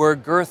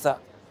Saxe-Coburg-Gotha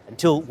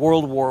until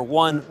World War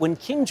I, when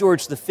King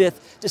George V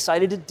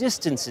decided to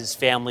distance his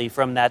family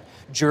from that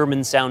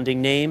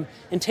German-sounding name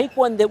and take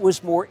one that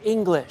was more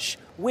English,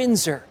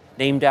 Windsor,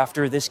 named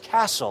after this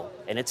castle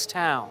and its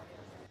town.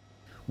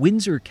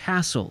 Windsor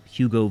Castle,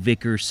 Hugo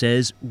Vicker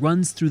says,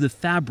 runs through the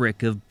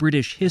fabric of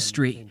British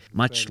history,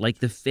 much like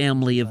the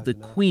family of the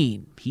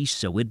Queen he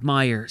so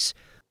admires.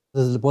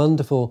 There's a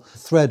wonderful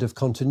thread of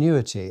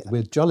continuity.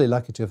 We're jolly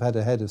lucky to have had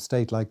a head of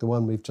state like the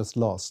one we've just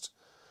lost.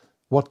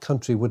 What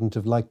country wouldn't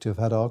have liked to have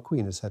had our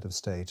Queen as head of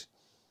state?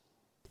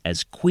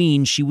 As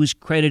Queen, she was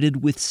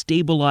credited with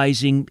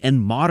stabilizing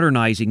and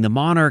modernizing the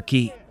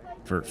monarchy.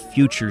 For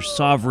future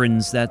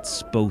sovereigns,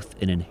 that's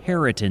both an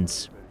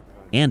inheritance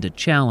and a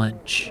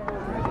challenge.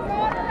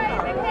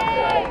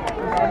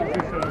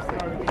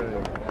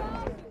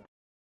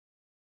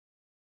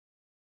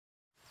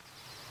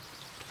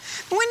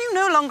 When you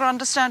no longer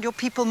understand your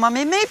people,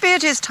 Mummy, maybe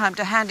it is time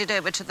to hand it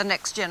over to the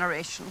next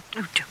generation.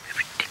 Oh, don't be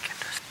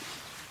ridiculous.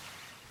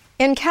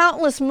 In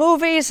countless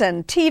movies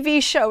and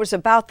TV shows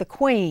about the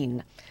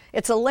Queen,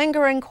 it's a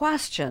lingering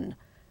question.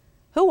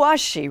 Who was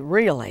she,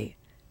 really?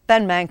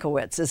 Ben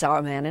Mankiewicz is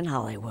our man in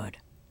Hollywood.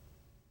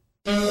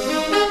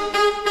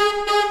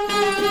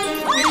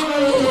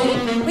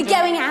 We're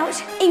going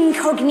out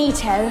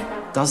incognito.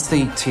 Does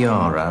the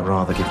tiara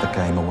rather give the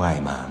game away,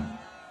 ma'am?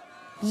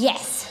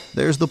 Yes.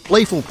 There's the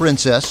playful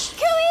princess,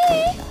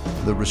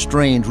 the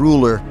restrained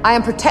ruler. I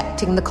am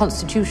protecting the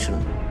Constitution.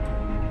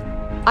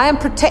 I am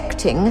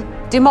protecting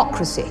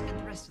democracy.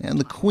 And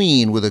the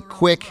Queen with a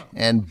quick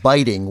and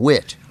biting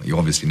wit. You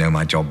obviously know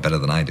my job better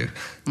than I do.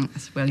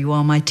 Yes, well, you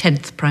are my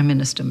 10th Prime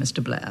Minister,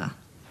 Mr. Blair.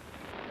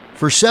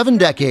 For 7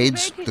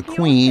 decades, the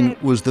Queen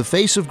was the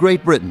face of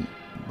Great Britain,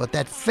 but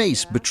that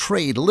face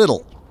betrayed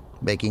little,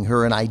 making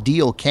her an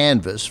ideal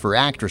canvas for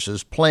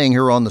actresses playing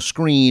her on the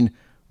screen,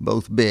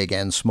 both big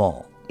and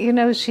small. You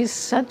know, she's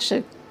such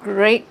a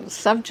great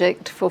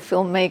subject for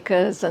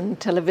filmmakers and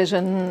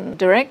television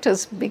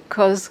directors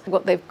because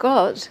what they've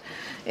got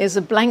is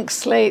a blank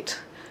slate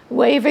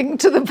waving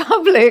to the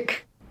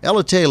public.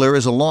 Ella Taylor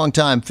is a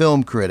longtime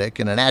film critic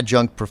and an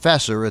adjunct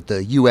professor at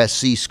the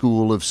USC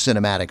School of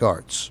Cinematic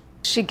Arts.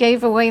 She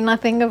gave away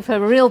nothing of her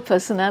real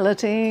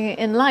personality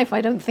in life.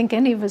 I don't think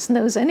any of us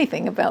knows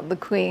anything about the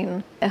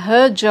Queen.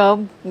 Her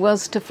job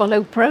was to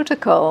follow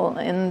protocol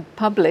in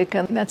public,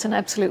 and that's an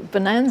absolute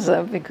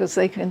bonanza because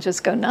they can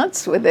just go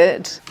nuts with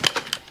it.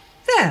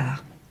 There.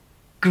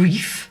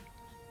 Grief.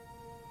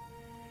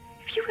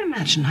 If you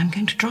imagine I'm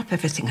going to drop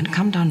everything and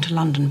come down to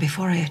London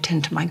before I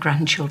attend to my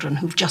grandchildren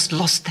who've just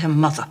lost their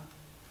mother,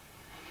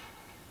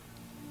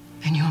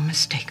 then you're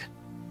mistaken.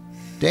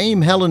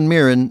 Dame Helen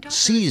Mirren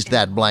seized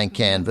that blank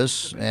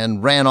canvas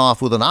and ran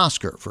off with an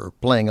Oscar for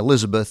playing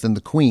Elizabeth in The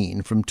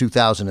Queen from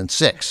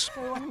 2006.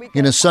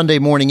 In a Sunday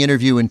morning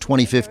interview in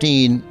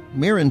 2015,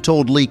 Mirren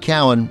told Lee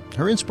Cowan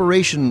her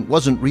inspiration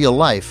wasn't real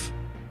life,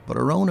 but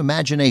her own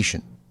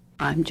imagination.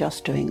 I'm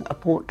just doing a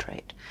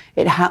portrait.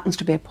 It happens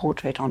to be a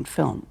portrait on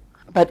film,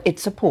 but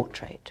it's a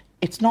portrait.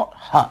 It's not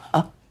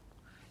her.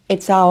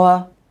 It's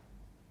our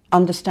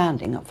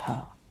understanding of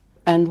her.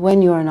 And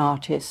when you're an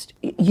artist,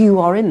 you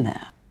are in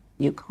there.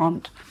 You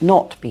can't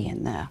not be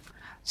in there.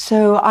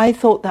 So I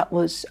thought that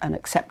was an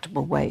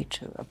acceptable way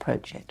to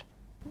approach it.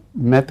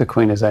 Met the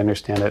Queen as I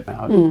understand it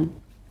now.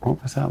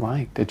 What was that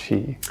like? Did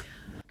she...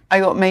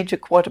 I got major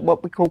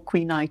what we call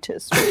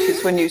queenitis, which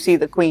is when you see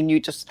the Queen, you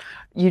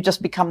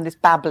just become this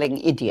babbling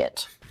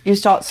idiot. You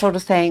start sort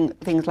of saying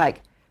things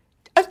like,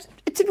 it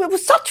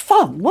was such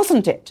fun,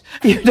 wasn't it?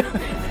 You know?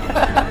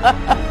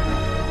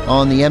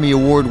 On the Emmy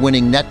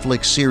Award-winning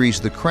Netflix series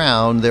The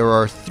Crown, there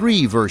are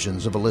 3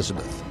 versions of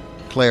Elizabeth.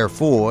 Claire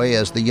Foy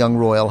as the young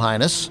Royal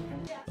Highness.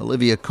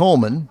 Olivia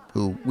Colman,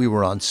 who we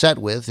were on set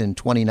with in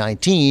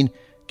 2019,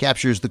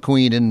 captures the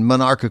Queen in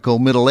monarchical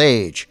middle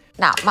age.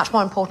 Now, much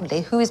more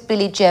importantly, who is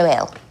Billy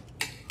Joel?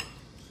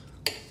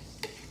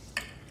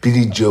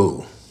 Billy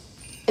Joel.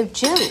 Oh,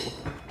 Joel?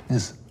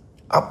 Yes,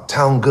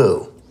 uptown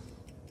girl.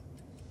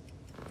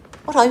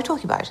 What are you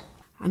talking about?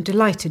 I'm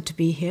delighted to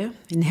be here,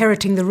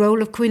 inheriting the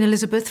role of Queen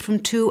Elizabeth from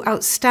 2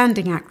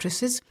 outstanding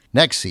actresses.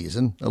 Next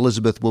season,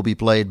 Elizabeth will be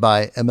played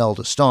by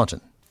Imelda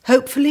Staunton.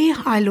 Hopefully,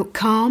 I look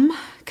calm,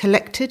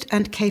 collected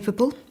and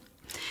capable.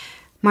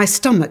 My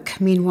stomach,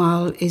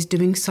 meanwhile, is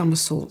doing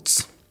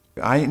somersaults.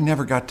 I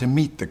never got to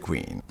meet the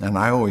Queen, and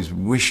I always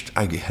wished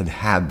I had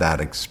had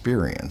that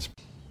experience.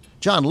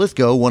 John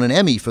Lithgow won an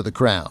Emmy for The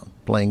Crown,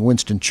 playing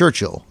Winston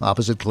Churchill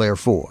opposite Claire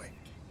Foy.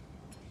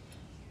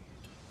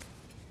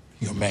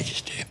 Your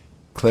Majesty.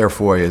 Claire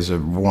Foy is a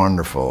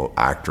wonderful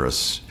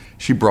actress.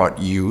 She brought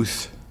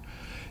youth.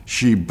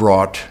 She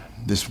brought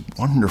this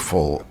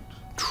wonderful,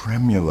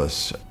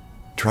 tremulous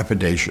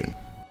trepidation.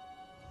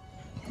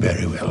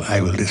 Very well,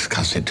 I will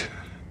discuss it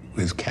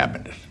with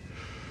Cabinet.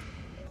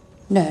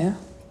 No.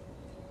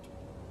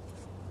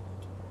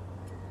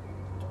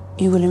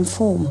 You will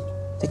inform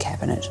the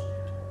cabinet,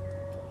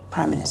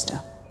 Prime Minister.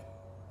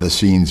 The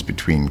scenes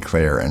between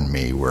Claire and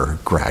me were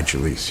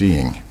gradually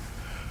seeing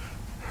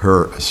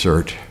her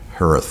assert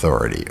her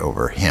authority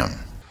over him.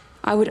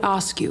 I would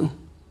ask you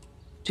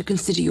to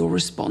consider your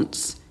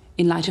response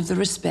in light of the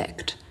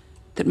respect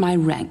that my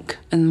rank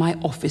and my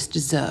office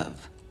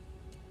deserve,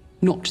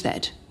 not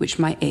that which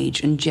my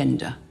age and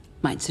gender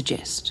might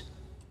suggest.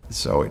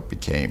 So it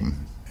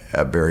became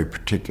a very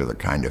particular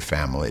kind of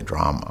family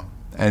drama.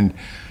 And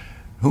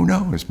who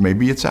knows,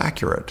 maybe it's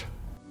accurate.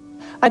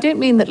 I don't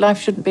mean that life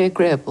shouldn't be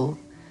agreeable,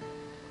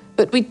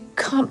 but we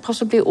can't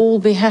possibly all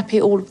be happy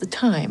all of the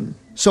time.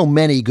 So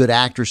many good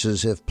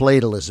actresses have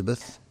played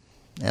Elizabeth.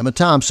 Emma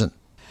Thompson.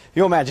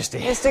 Your Majesty.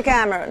 Mr.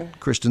 Cameron.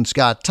 Kristen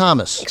Scott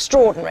Thomas.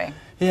 Extraordinary.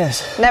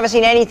 Yes. Never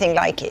seen anything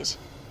like it.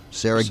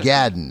 Sarah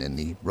Gadden in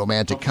the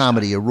romantic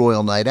comedy A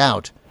Royal Night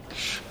Out.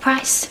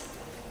 Price,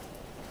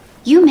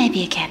 you may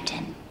be a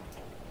captain,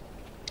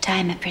 but I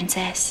am a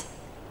princess.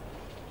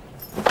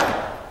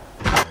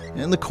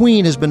 And the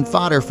Queen has been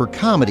fodder for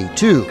comedy,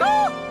 too.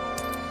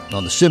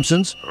 On The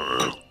Simpsons.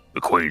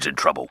 The Queen's in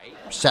trouble.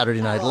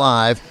 Saturday Night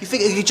Live. You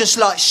think you could just,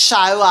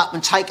 show up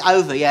and take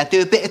over, yeah?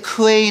 Do a bit of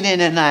queening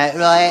and that,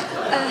 right?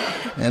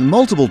 And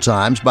multiple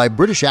times by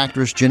British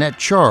actress Jeanette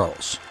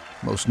Charles,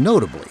 most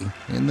notably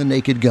in The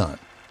Naked Gun.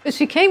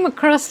 She came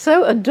across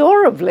so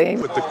adorably.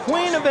 With the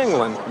Queen of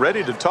England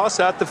ready to toss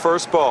out the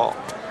first ball.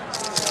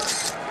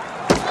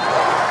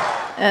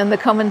 And the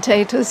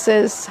commentator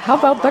says, how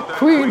about the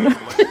Queen?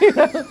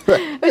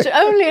 Which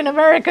only an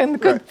American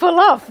could pull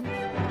off.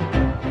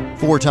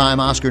 Four-time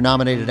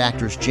Oscar-nominated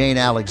actress Jane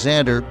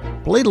Alexander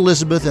played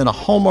Elizabeth in a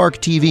Hallmark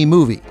TV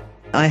movie.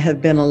 I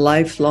have been a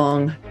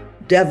lifelong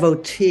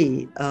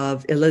devotee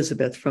of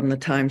Elizabeth from the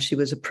time she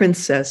was a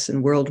princess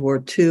in World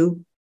War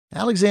II.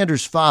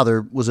 Alexander's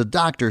father was a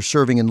doctor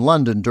serving in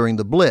London during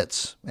the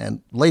Blitz,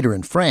 and later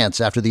in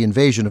France after the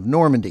invasion of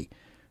Normandy.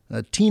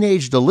 A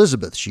teenaged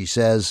Elizabeth, she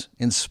says,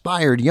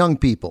 inspired young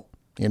people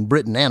in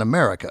Britain and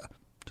America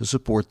to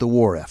support the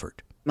war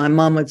effort. My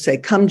mom would say,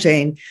 "Come,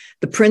 Jane,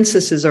 the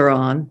princesses are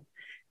on."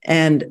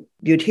 And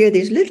you'd hear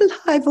these little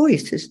high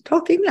voices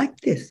talking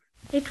like this.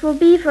 It will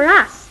be for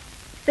us,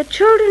 the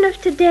children of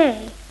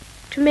today,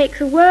 to make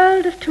the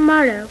world of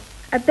tomorrow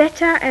a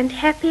better and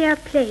happier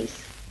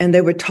place. And they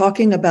were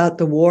talking about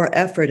the war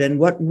effort and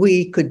what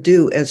we could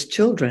do as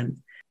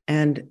children.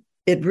 And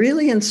it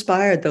really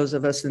inspired those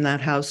of us in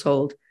that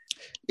household.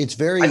 It's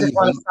very I just easy.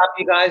 want to stop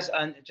you guys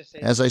and just say.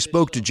 As I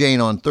spoke to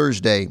Jane on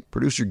Thursday,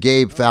 producer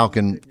Gabe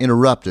Falcon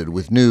interrupted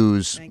with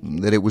news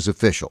that it was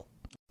official.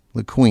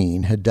 The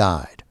Queen had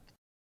died.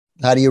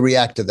 How do you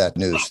react to that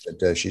news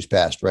that she's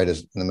passed right in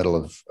the middle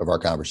of our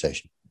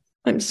conversation?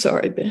 I'm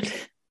sorry, Ben.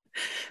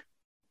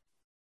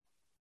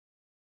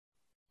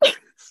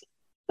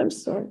 I'm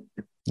sorry.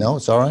 No,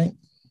 it's all right.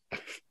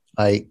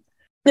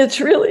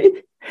 It's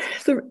really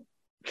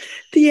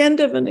the end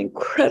of an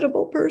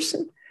incredible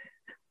person.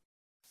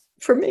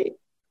 For me,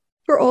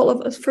 for all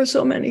of us, for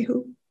so many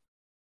who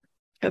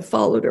have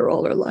followed her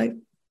all her life.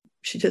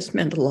 She just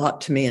meant a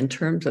lot to me in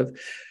terms of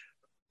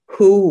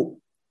who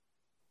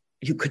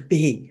you could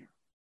be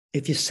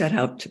if you set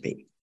out to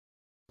be.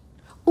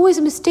 Always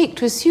a mistake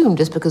to assume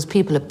just because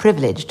people are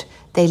privileged,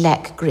 they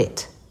lack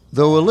grit.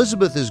 Though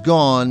Elizabeth is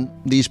gone,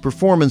 these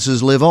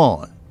performances live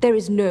on. There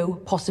is no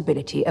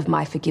possibility of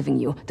my forgiving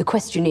you. The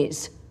question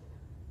is,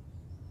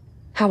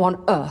 how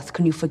on earth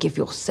can you forgive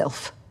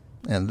yourself?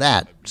 And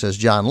that, says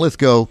John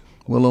Lithgow,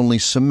 will only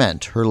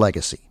cement her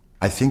legacy.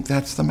 I think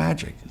that's the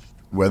magic.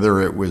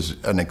 Whether it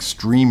was an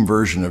extreme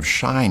version of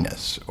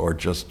shyness or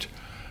just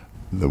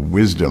the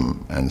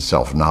wisdom and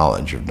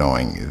self-knowledge of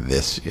knowing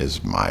this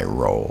is my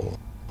role,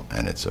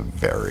 and it's a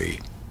very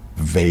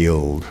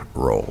veiled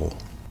role.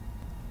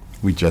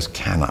 We just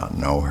cannot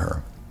know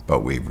her,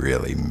 but we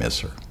really miss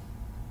her.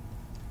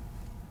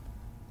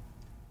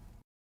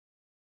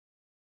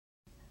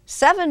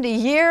 70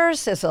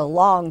 years is a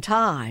long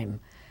time.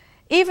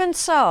 Even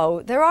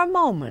so, there are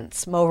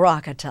moments, Mo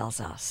Rocca tells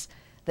us,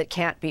 that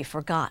can't be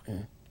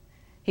forgotten.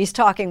 He's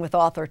talking with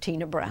author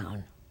Tina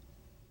Brown.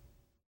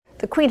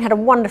 The Queen had a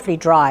wonderfully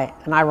dry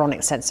and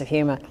ironic sense of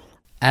humor.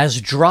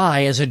 As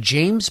dry as a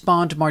James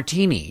Bond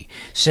martini,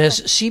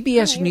 says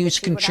CBS News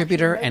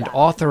contributor and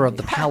author of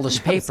the Palace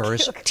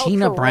Papers,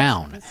 Tina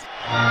Brown.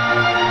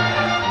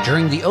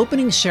 During the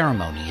opening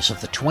ceremonies of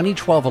the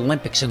 2012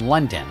 Olympics in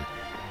London,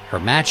 Her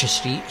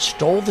Majesty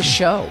stole the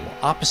show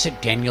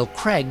opposite Daniel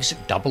Craig's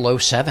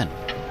 007.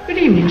 Good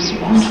evening, Sir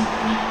Bond.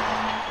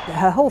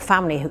 Her whole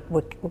family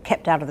were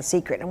kept out of the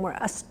secret and were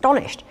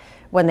astonished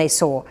when they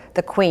saw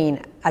the Queen,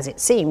 as it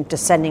seemed,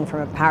 descending from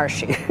a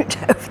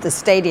parachute over the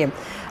stadium.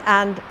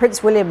 And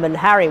Prince William and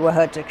Harry were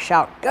heard to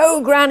shout,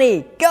 "Go,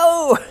 Granny,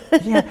 go!"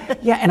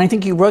 Yeah, and I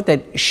think you wrote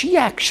that she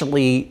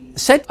actually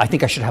said, I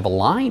think I should have a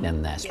line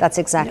in this. That's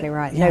exactly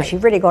right. No, she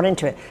really got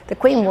into it. The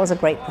Queen was a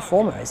great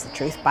performer, is the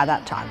truth, by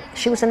that time.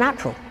 She was a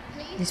natural.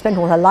 She spent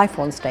all her life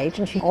on stage,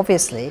 and she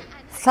obviously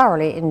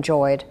thoroughly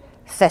enjoyed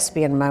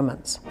thespian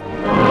moments.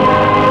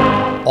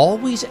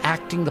 Always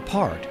acting the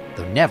part,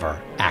 though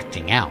never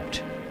acting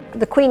out.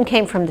 The Queen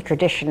came from the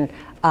tradition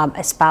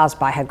espoused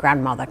by her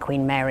grandmother,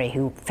 Queen Mary,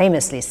 who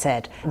famously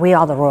said, "We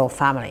are the royal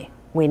family.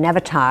 We're never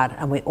tired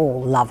and we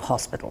all love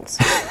hospitals."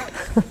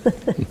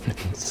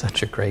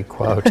 Such a great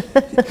quote.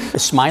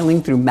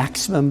 Smiling through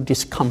maximum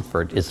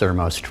discomfort is their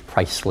most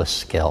priceless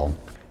skill.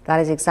 That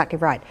is exactly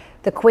right.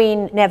 The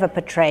Queen never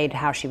portrayed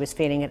how she was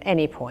feeling at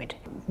any point.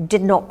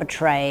 Did not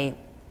betray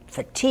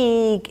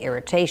fatigue,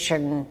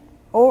 irritation,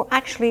 or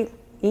actually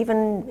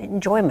even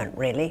enjoyment,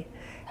 really.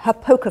 Her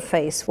poker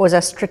face was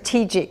a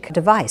strategic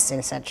device,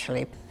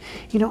 essentially.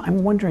 You know,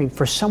 I'm wondering,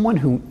 for someone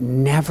who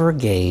never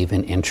gave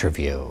an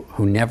interview,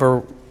 who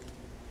never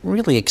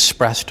really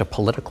expressed a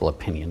political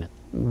opinion,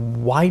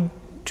 why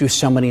do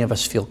so many of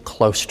us feel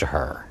close to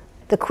her?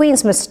 The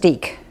Queen's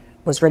mystique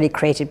was really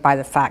created by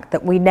the fact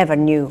that we never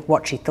knew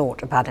what she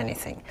thought about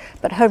anything.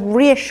 But her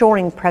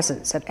reassuring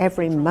presence at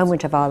every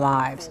moment of our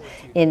lives,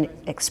 in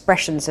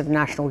expressions of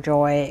national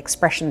joy,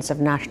 expressions of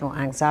national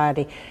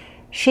anxiety,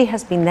 she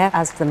has been there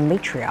as the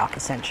matriarch,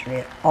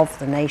 essentially, of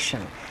the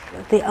nation.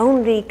 The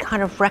only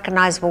kind of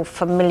recognizable,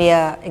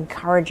 familiar,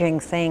 encouraging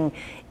thing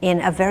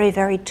in a very,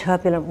 very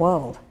turbulent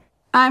world.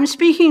 I'm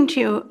speaking to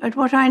you at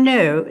what I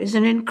know is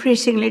an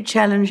increasingly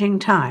challenging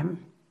time.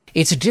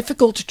 It's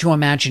difficult to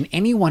imagine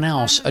anyone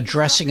else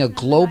addressing a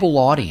global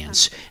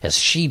audience as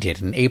she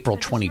did in April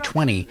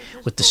 2020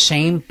 with the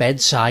same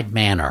bedside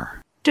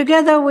manner.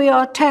 Together we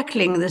are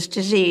tackling this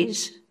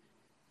disease,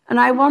 and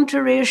I want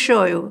to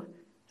reassure you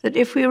that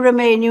if we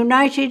remain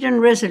united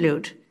and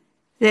resolute,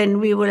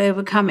 then we will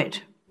overcome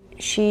it.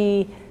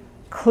 She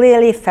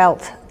clearly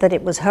felt that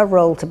it was her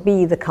role to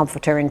be the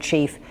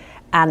comforter-in-chief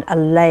and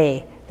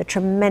allay the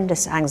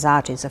tremendous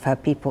anxieties of her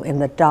people in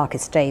the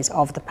darkest days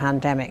of the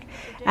pandemic.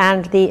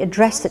 And the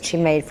address that she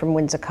made from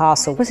Windsor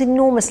Castle was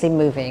enormously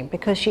moving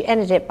because she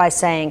ended it by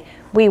saying,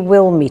 "We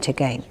will meet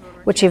again,"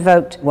 which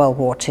evoked World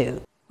War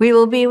II. We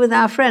will be with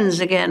our friends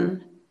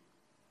again.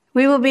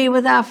 We will be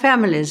with our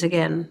families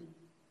again.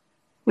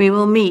 We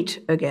will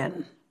meet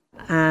again.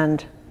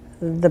 And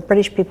the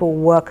British people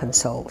were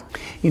consoled.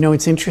 You know,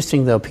 it's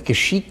interesting, though, because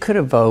she could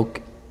evoke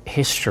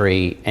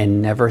history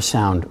and never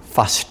sound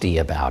fusty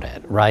about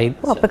it, right?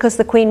 Well, because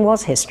the Queen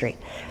was history.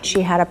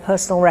 She had a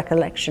personal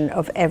recollection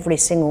of every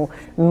single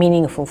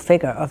meaningful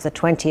figure of the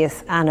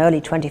 20th and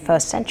early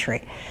 21st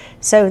century.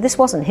 So this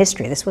wasn't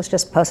history, this was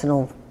just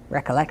personal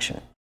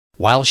recollection.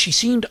 While she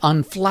seemed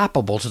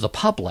unflappable to the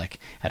public,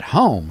 at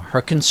home,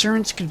 her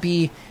concerns could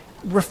be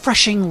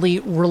refreshingly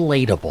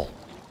relatable.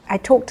 I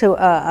talked to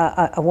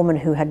a woman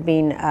who had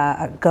been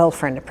a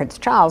girlfriend of Prince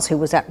Charles, who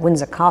was at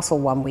Windsor Castle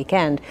one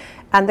weekend,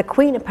 and the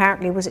Queen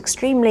apparently was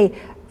extremely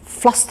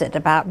flustered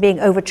about being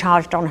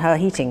overcharged on her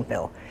heating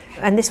bill.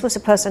 And this was a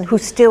person who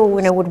still,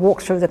 would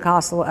walk through the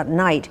castle at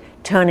night,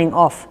 turning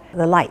off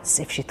the lights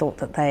if she thought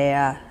that they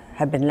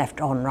had been left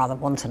on rather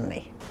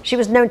wantonly. She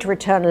was known to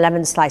return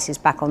lemon slices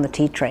back on the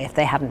tea tray if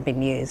they hadn't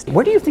been used.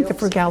 Where do you think the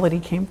frugality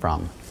came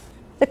from?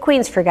 The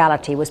Queen's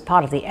frugality was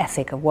part of the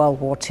ethic of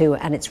World War II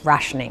and its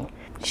rationing.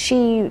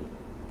 She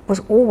was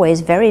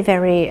always very,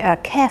 very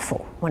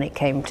careful when it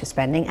came to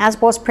spending,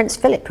 as was Prince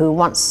Philip, who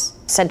once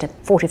sent a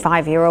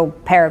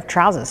 45-year-old pair of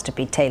trousers to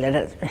be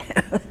tailored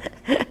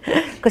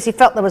because he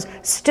felt there was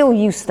still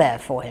use there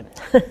for him.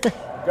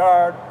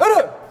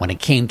 When it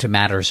came to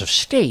matters of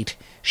state,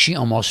 she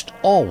almost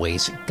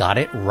always got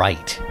it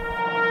right.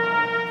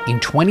 In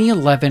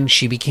 2011,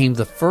 she became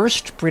the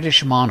first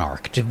British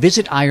monarch to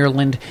visit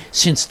Ireland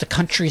since the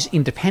country's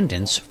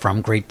independence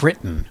from Great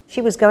Britain.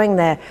 She was going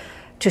there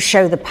to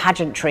show the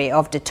pageantry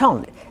of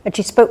détente, and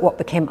she spoke what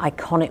became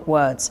iconic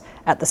words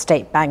at the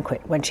state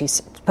banquet when she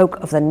spoke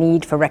of the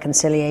need for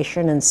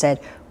reconciliation and said,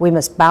 "We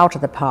must bow to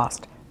the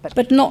past,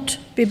 but not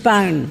be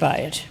bound by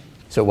it."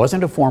 So it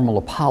wasn't a formal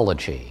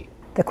apology.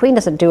 The Queen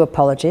doesn't do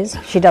apologies,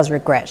 she does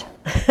regret.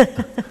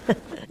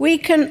 We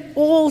can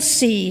all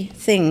see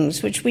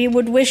things which we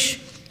would wish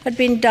had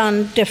been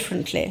done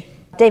differently.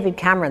 David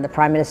Cameron, the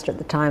Prime Minister at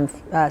the time,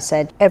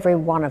 said every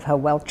one of her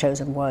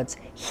well-chosen words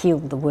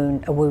healed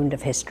a wound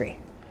of history.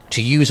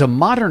 To use a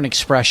modern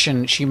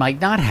expression she might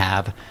not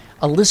have,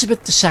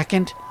 Elizabeth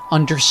II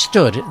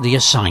understood the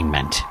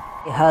assignment.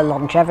 Her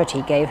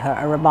longevity gave her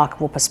a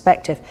remarkable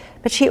perspective,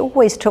 but she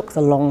always took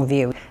the long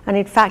view. And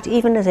in fact,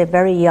 even as a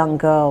very young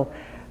girl,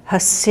 her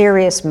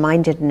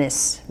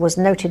serious-mindedness was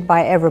noted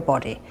by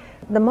everybody.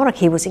 The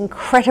monarchy was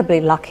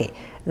incredibly lucky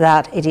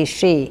that it is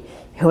she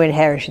who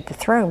inherited the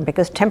throne,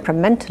 because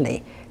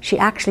temperamentally, she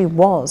actually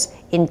was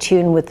in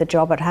tune with the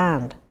job at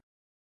hand.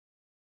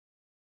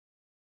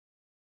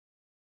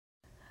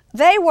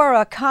 They were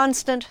a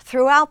constant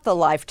throughout the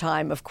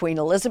lifetime of Queen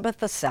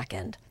Elizabeth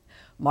II.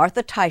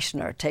 Martha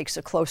Teichner takes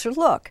a closer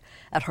look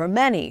at her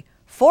many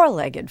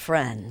four-legged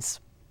friends.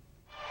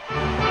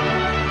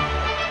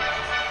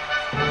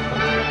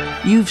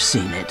 You've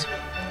seen it.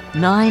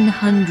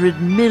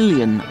 900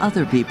 million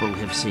other people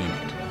have seen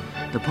it.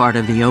 The part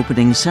of the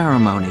opening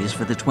ceremonies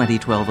for the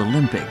 2012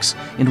 Olympics,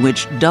 in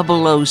which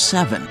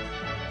 007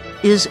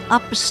 is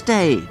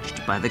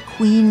upstaged by the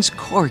Queen's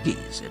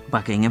corgis at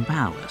Buckingham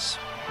Palace.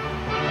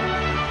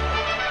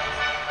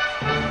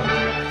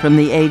 From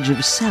the age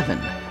of 7,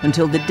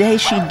 until the day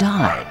she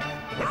died.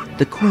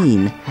 The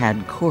Queen had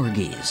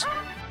corgis.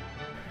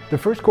 The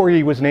first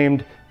corgi was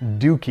named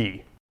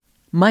Dookie.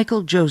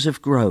 Michael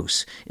Joseph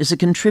Gross is a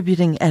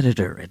contributing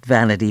editor at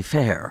Vanity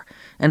Fair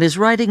and is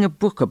writing a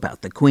book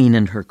about the Queen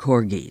and her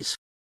corgis.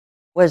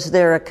 Was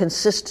there a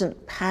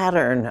consistent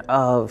pattern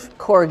of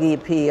corgi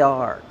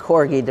PR,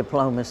 corgi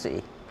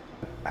diplomacy?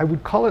 I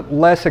would call it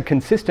less a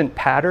consistent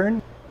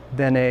pattern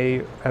than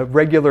a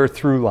regular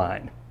through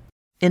line.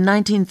 In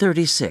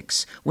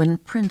 1936, when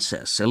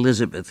Princess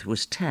Elizabeth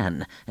was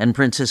 10 and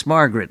Princess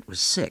Margaret was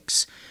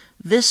 6,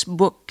 this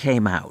book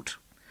came out.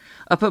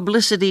 A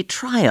publicity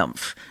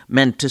triumph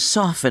meant to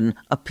soften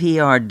a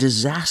PR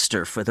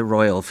disaster for the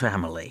royal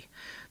family.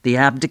 The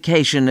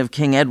abdication of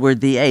King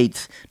Edward VIII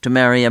to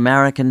marry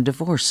American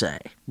divorcee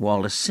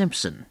Wallis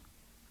Simpson.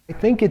 I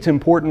think it's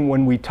important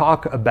when we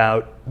talk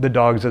about the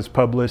dogs as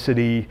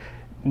publicity,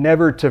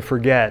 never to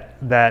forget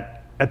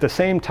that at the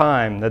same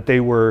time that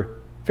they were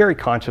very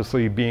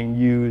consciously being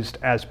used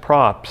as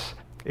props,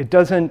 it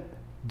doesn't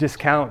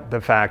discount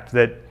the fact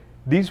that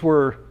these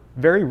were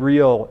very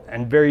real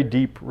and very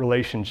deep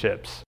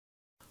relationships.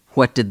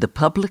 What did the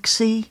public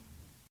see?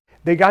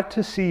 They got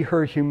to see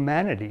her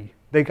humanity.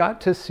 They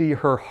got to see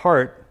her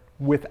heart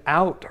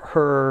without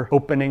her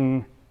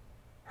opening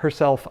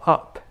herself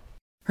up.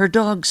 Her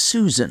dog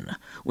Susan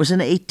was an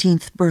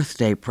 18th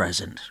birthday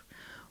present.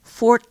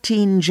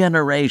 14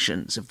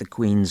 generations of the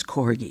Queen's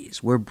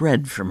corgis were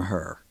bred from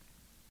her.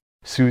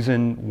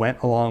 Susan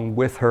went along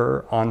with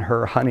her on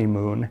her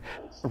honeymoon.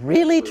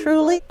 Really,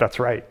 truly? That's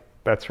right.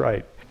 That's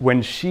right.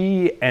 When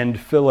she and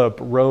Philip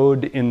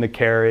rode in the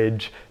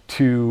carriage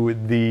to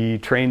the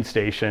train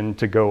station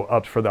to go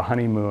up for the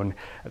honeymoon,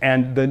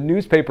 and the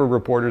newspaper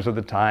reporters of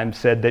the time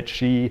said that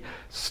she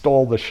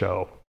stole the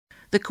show.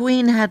 The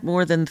Queen had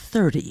more than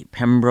 30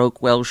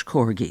 Pembroke Welsh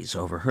corgis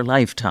over her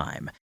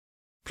lifetime,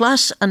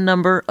 plus a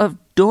number of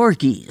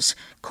dorgies,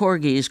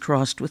 corgis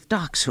crossed with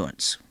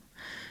dachshunds.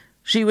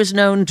 She was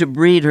known to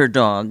breed her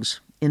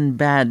dogs in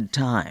bad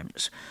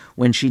times,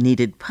 when she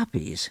needed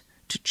puppies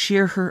to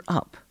cheer her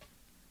up.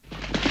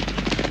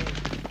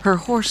 Her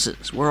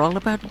horses were all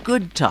about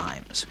good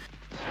times.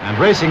 And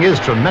racing is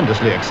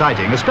tremendously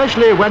exciting,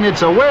 especially when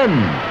it's a win.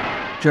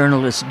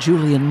 Journalist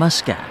Julian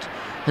Muscat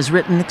has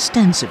written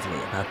extensively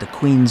about the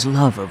Queen's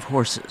love of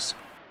horses.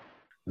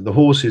 The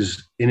horse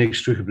is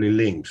inextricably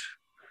linked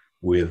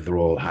with the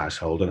royal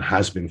household and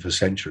has been for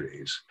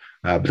centuries.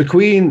 But the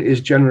Queen is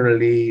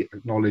generally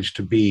acknowledged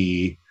to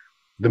be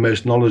the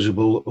most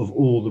knowledgeable of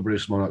all the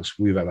British monarchs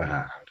we've ever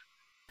had.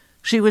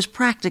 She was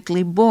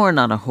practically born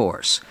on a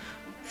horse.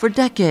 For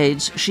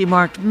decades, she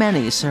marked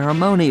many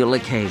ceremonial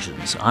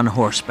occasions on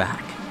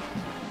horseback.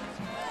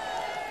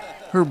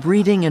 Her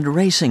breeding and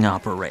racing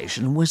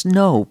operation was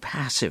no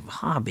passive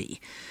hobby.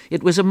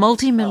 It was a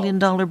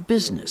multi-million-dollar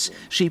business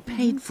she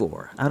paid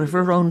for out of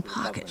her own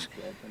pocket.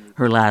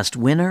 Her last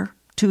winner,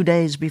 2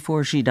 days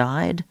before she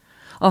died,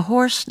 a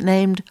horse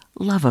named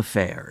Love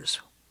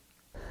Affairs.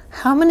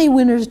 How many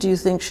winners do you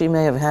think she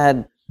may have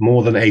had?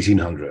 More than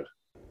 1,800.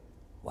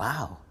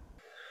 Wow.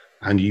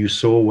 And you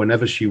saw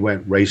whenever she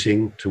went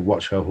racing to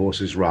watch her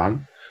horses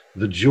run,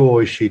 the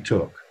joy she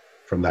took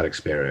from that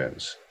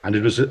experience. And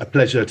it was a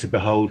pleasure to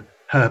behold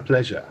her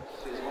pleasure.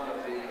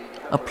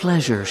 A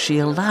pleasure she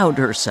allowed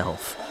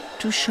herself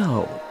to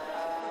show.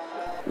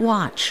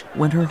 Watch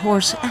when her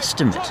horse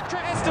Estimate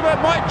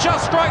might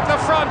just strike the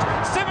front.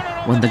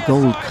 Won the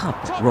Gold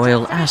Cup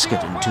Royal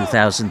Ascot in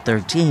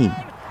 2013. A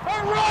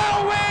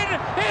royal win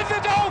in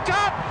the Gold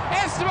Cup.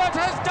 Estimate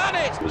has done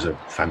it. It was a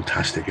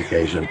fantastic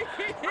occasion,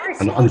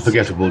 an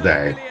unforgettable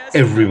day.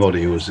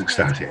 Everybody was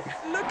ecstatic.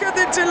 Look at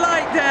the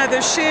delight there,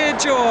 the sheer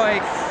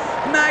joy.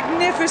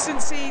 Magnificent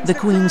scenes. The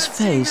Queen's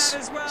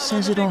face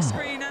says it all.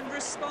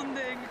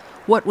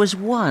 What was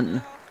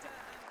won,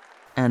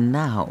 and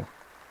now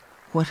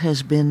what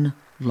has been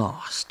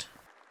lost.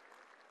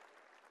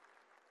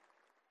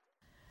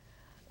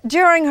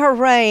 During her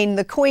reign,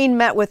 the Queen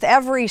met with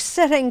every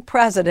sitting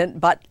president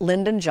but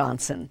Lyndon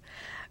Johnson.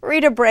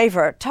 Rita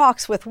Braver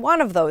talks with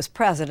one of those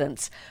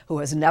presidents who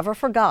has never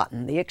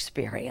forgotten the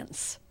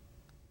experience.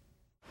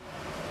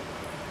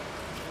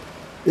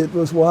 It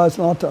was wise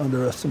not to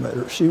underestimate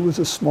her. She was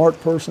a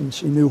smart person.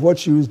 She knew what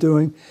she was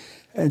doing,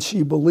 and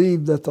she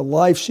believed that the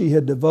life she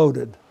had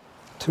devoted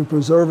to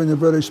preserving the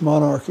British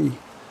monarchy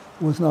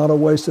was not a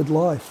wasted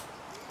life.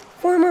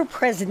 Former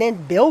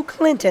President Bill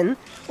Clinton,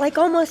 like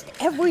almost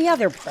every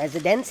other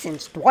president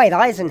since Dwight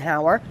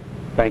Eisenhower,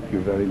 thank you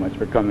very much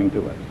for coming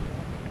to us,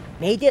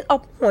 made it a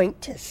point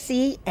to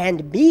see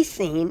and be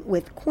seen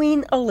with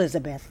Queen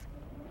Elizabeth.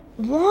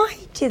 Why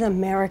did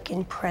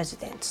American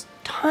presidents,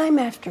 time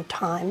after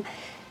time,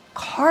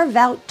 carve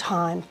out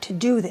time to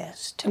do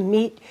this, to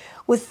meet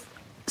with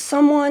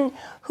someone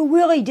who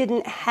really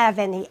didn't have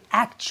any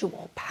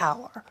actual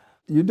power?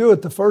 You do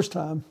it the first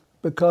time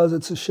because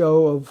it's a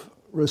show of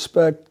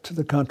respect to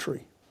the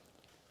country.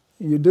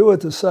 You do it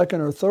the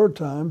second or third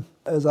time,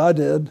 as I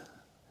did,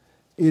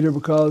 either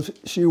because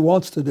she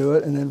wants to do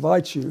it and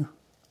invites you,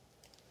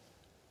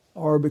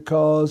 or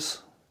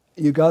because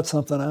you got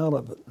something out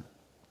of it.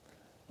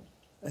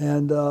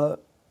 And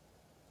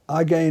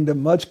I gained a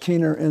much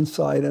keener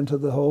insight into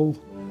the whole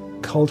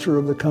culture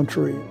of the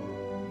country.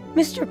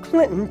 Mr.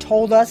 Clinton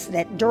told us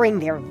that during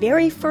their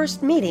very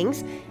first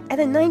meetings at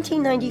a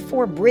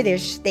 1994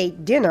 British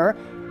state dinner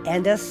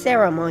and a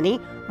ceremony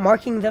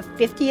marking the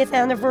 50th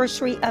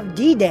anniversary of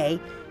D-Day,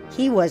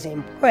 he was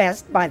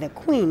impressed by the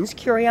Queen's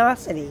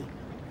curiosity.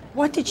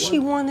 What did she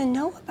want to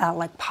know about,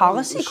 like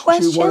policy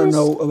questions? She wanted to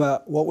know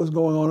about what was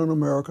going on in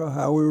America,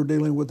 how we were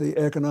dealing with the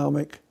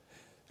economic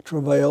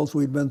travails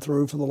we'd been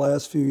through for the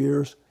last few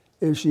years.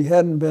 If she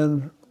hadn't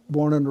been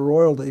born into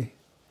royalty,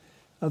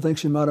 I think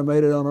she might have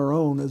made it on her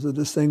own as a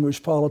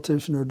distinguished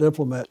politician or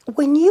diplomat.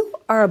 When you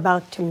are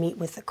about to meet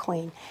with the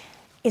Queen,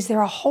 is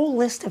there a whole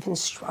list of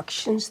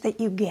instructions that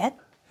you get?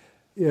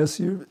 Yes,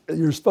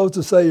 you're supposed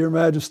to say, Your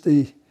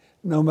Majesty,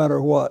 no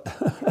matter what.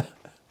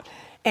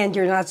 And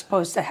you're not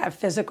supposed to have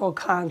physical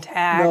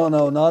contact? No,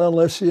 not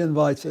unless she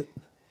invites it.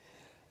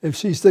 If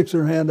she sticks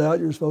her hand out,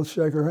 you're supposed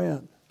to shake her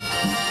hand.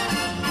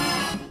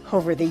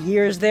 Over the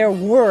years, there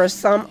were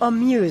some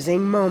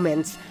amusing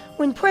moments.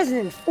 When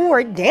President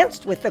Ford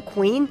danced with the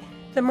Queen,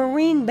 the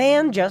Marine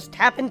Band just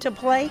happened to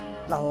play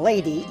The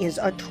Lady is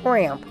a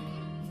Tramp.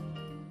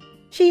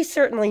 She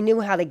certainly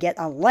knew how to get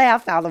a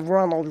laugh out of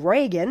Ronald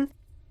Reagan.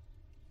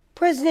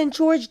 President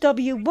George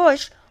W.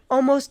 Bush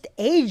almost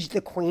aged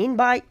the Queen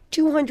by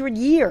 200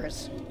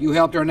 years. You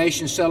helped our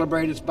nation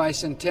celebrate its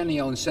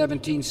bicentennial in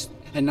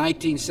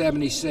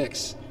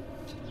 1976.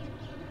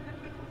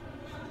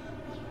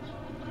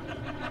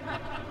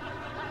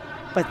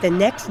 But the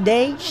next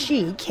day,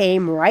 she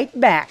came right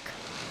back.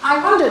 I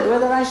wondered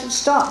whether I should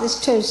start this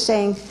toast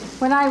saying,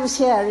 when I was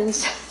here in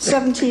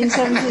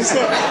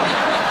 1776.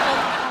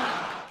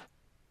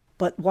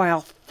 But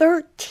while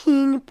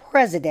 13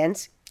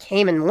 presidents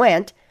came and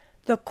went,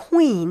 the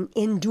Queen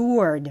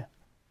endured.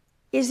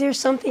 Is there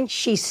something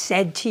she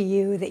said to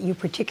you that you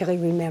particularly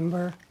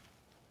remember?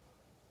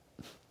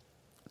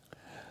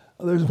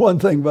 There's one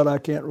thing, but I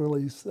can't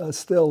really,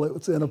 still,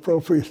 it's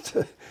inappropriate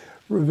to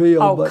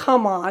reveal. Oh, but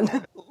come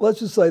on. Let's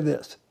just say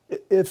this.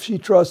 If she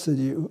trusted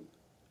you,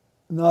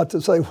 not to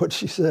say what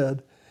she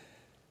said,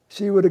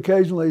 she would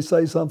occasionally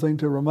say something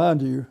to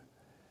remind you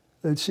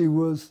that she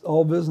was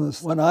all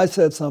business. When I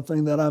said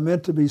something that I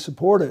meant to be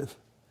supportive,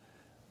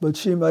 but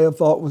she may have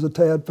thought was a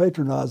tad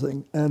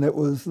patronizing, and it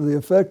was the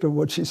effect of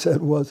what she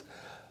said was,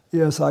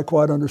 yes, I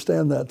quite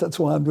understand that. That's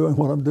why I'm doing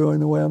what I'm doing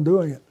the way I'm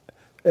doing it.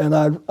 And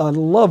I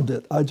loved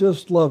it. I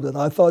just loved it.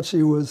 I thought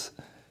she was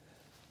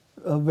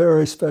a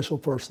very special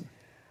person.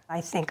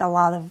 I think a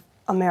lot of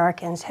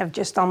Americans have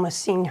just almost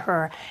seen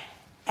her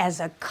as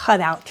a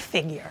cutout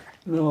figure.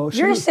 No,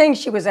 You're saying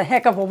she was a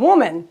heck of a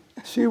woman.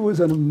 She was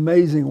an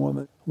amazing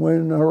woman.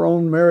 When her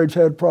own marriage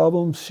had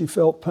problems, she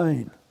felt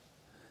pain.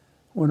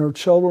 When her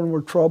children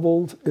were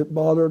troubled, it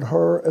bothered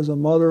her as a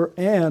mother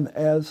and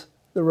as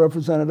the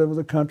representative of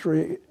the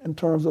country in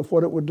terms of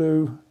what it would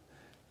do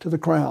to the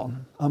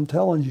crown. I'm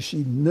telling you,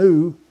 she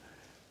knew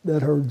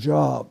that her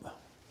job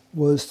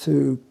was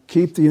to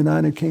keep the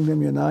United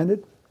Kingdom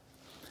united,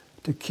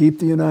 to keep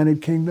the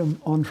United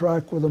Kingdom on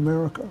track with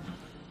America.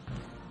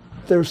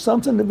 There's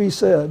something to be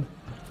said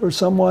for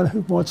someone who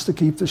wants to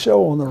keep the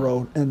show on the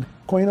road, and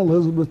Queen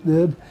Elizabeth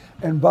did,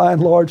 and by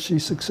and large she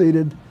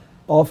succeeded,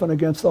 often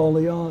against all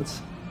the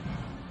odds.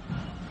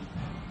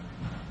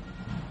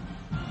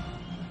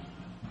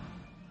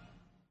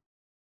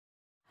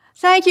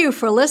 Thank you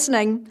for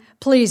listening.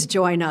 Please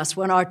join us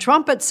when our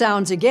trumpet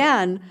sounds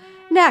again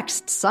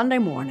next Sunday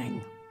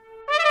morning.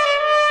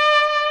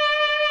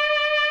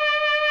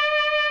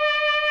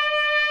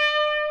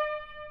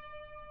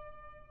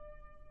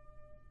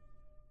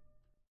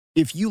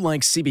 If you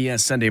like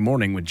CBS Sunday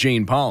Morning with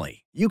Jane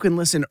Pauley, you can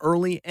listen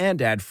early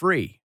and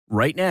ad-free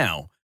right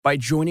now by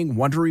joining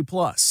Wondery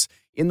Plus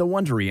in the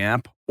Wondery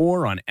app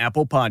or on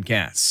Apple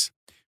Podcasts.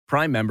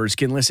 Prime members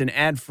can listen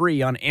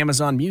ad-free on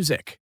Amazon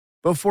Music.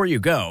 Before you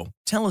go,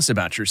 tell us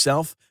about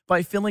yourself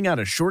by filling out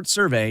a short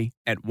survey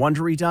at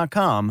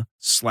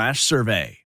Wondery.com/survey.